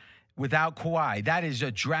 points without Kawhi. That is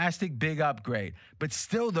a drastic, big upgrade. But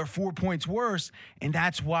still, they're 4 points worse, and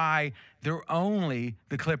that's why they're only,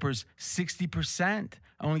 the Clippers, 60%,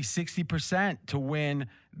 only 60% to win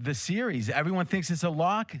the series. Everyone thinks it's a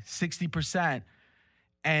lock, 60%.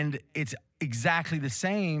 And it's exactly the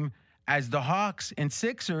same as the Hawks and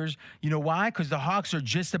Sixers. You know why? Because the Hawks are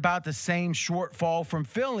just about the same shortfall from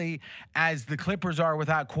Philly as the Clippers are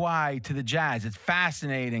without Kawhi to the Jazz. It's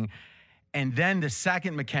fascinating. And then the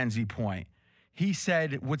second Mackenzie point, he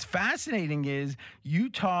said, what's fascinating is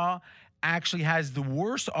Utah actually has the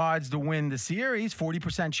worst odds to win the series,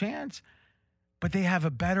 40% chance, but they have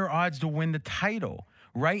a better odds to win the title.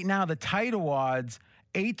 Right now, the title odds,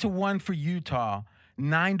 8-1 for Utah,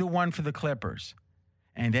 9-1 for the Clippers.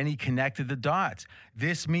 And then he connected the dots.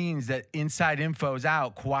 This means that inside info is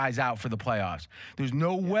out. Kawhi's out for the playoffs. There's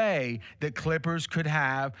no way that Clippers could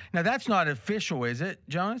have. Now, that's not official, is it,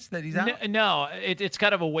 Jonas, that he's out? No, it's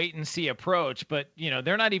kind of a wait-and-see approach. But,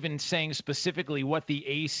 they're not even saying specifically what the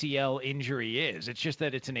ACL injury is. It's just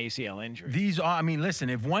that it's an ACL injury. Listen,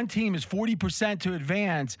 if one team is 40% to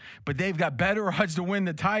advance, but they've got better odds to win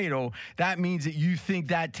the title, that means that you think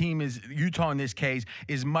that team is, Utah in this case,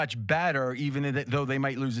 is much better, even though they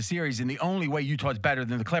might lose the series. And the only way Utah's better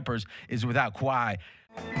than the Clippers is without Kawhi.